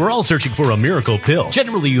belly fat, we're all searching for a miracle pill.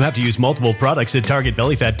 Generally, you have to use multiple products that target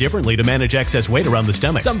belly fat differently to manage excess weight around the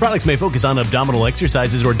stomach. Some products may focus on abdominal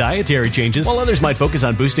exercises or dietary changes, while others might focus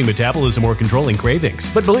on boosting metabolism or controlling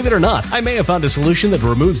cravings. But believe it or not, I may have found a solution that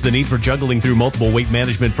removes the need for juggling through multiple weight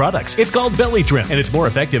management products. It's called Belly Trim, and it's more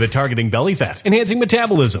effective at targeting belly fat, enhancing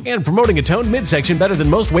metabolism, and promoting a toned midsection better than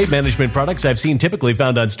most weight management products I've seen typically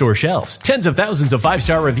found on store shelves. Tens of thousands of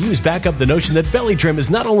 5-star reviews back up the notion that Belly Trim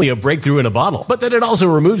is not only a breakthrough in a bottle, but that it also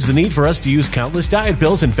removes the need for us to use countless diet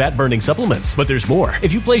pills and fat-burning supplements. But there's more.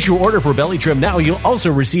 If you place your order for Belly Trim now, you'll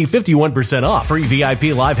also receive 51% off, free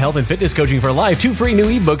VIP live health and fitness coaching for life, 2 free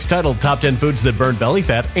new ebooks titled Top 10 Foods That Burn Belly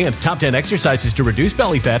Fat and Top 10 Exercises to Reduce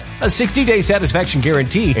Belly Fat, a 60-day satisfaction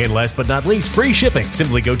guarantee, and last but not least, free shipping.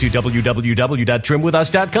 Simply go to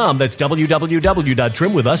www.trimwithus.com. That's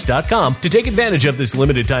www.trimwithus.com to take advantage of this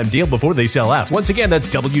limited time deal before they sell out. Once again, that's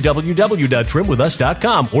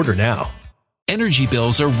www.trimwithus.com. Order now. Energy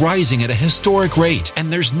bills are rising at a historic rate,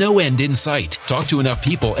 and there's no end in sight. Talk to enough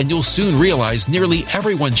people, and you'll soon realize nearly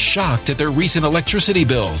everyone's shocked at their recent electricity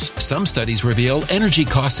bills. Some studies reveal energy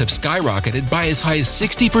costs have skyrocketed by as high as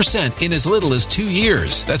 60% in as little as 2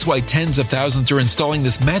 years. That's why tens of thousands are installing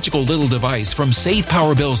this magical little device from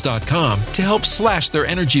SavePowerBills.com to help slash their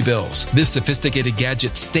energy bills. This sophisticated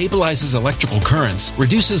gadget stabilizes electrical currents,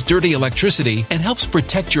 reduces dirty electricity, and helps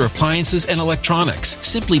protect your appliances and electronics.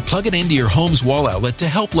 Simply plug it into your home's wall outlet to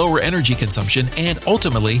help lower energy consumption and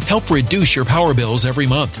ultimately help reduce your power bills every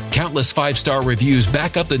month. Countless 5-star reviews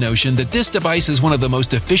back up the notion that this device is one of the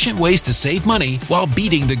most efficient ways to save money while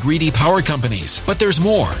beating the greedy power companies. But there's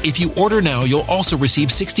more. If you order now, you'll also receive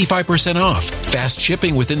 65% off, fast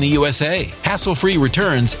shipping within the USA, hassle-free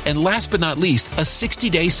returns, and last but not least, a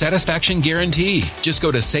 60-day satisfaction guarantee. Just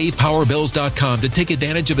go to SavePowerBills.com to take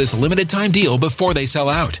advantage of this limited time deal before they sell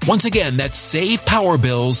out. Once again, that's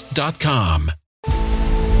SavePowerBills.com.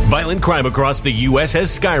 Violent crime across the U.S.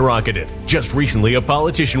 has skyrocketed. Just recently, a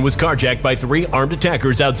politician was carjacked by 3 armed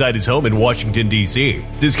attackers outside his home in Washington, D.C.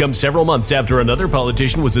 This comes several months after another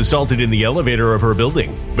politician was assaulted in the elevator of her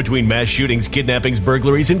building. Between mass shootings, kidnappings,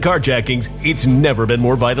 burglaries, and carjackings, it's never been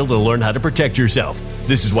more vital to learn how to protect yourself.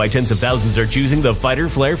 This is why tens of thousands are choosing the Fighter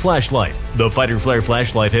Flare flashlight. The Fighter Flare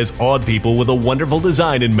flashlight has awed people with a wonderful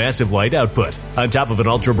design and massive light output. On top of an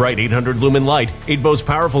ultra-bright 800-lumen light, it boasts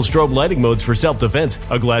powerful strobe lighting modes for self-defense,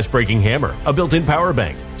 a glass-breaking hammer, a built-in power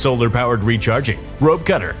bank, solar-powered recharging, rope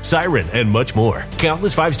cutter, siren, and much more.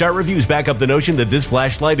 Countless 5-star reviews back up the notion that this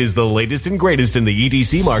flashlight is the latest and greatest in the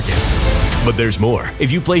EDC market. But there's more.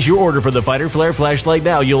 If you place your order for the Fighter Flare flashlight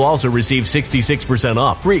now, you'll also receive 66%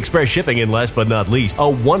 off, free express shipping, and last but not least, a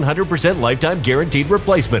 100% lifetime guaranteed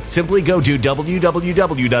replacement. Simply go to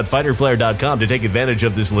www.fighterflare.com to take advantage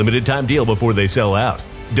of this limited time deal before they sell out.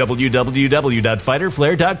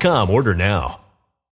 www.fighterflare.com. Order now.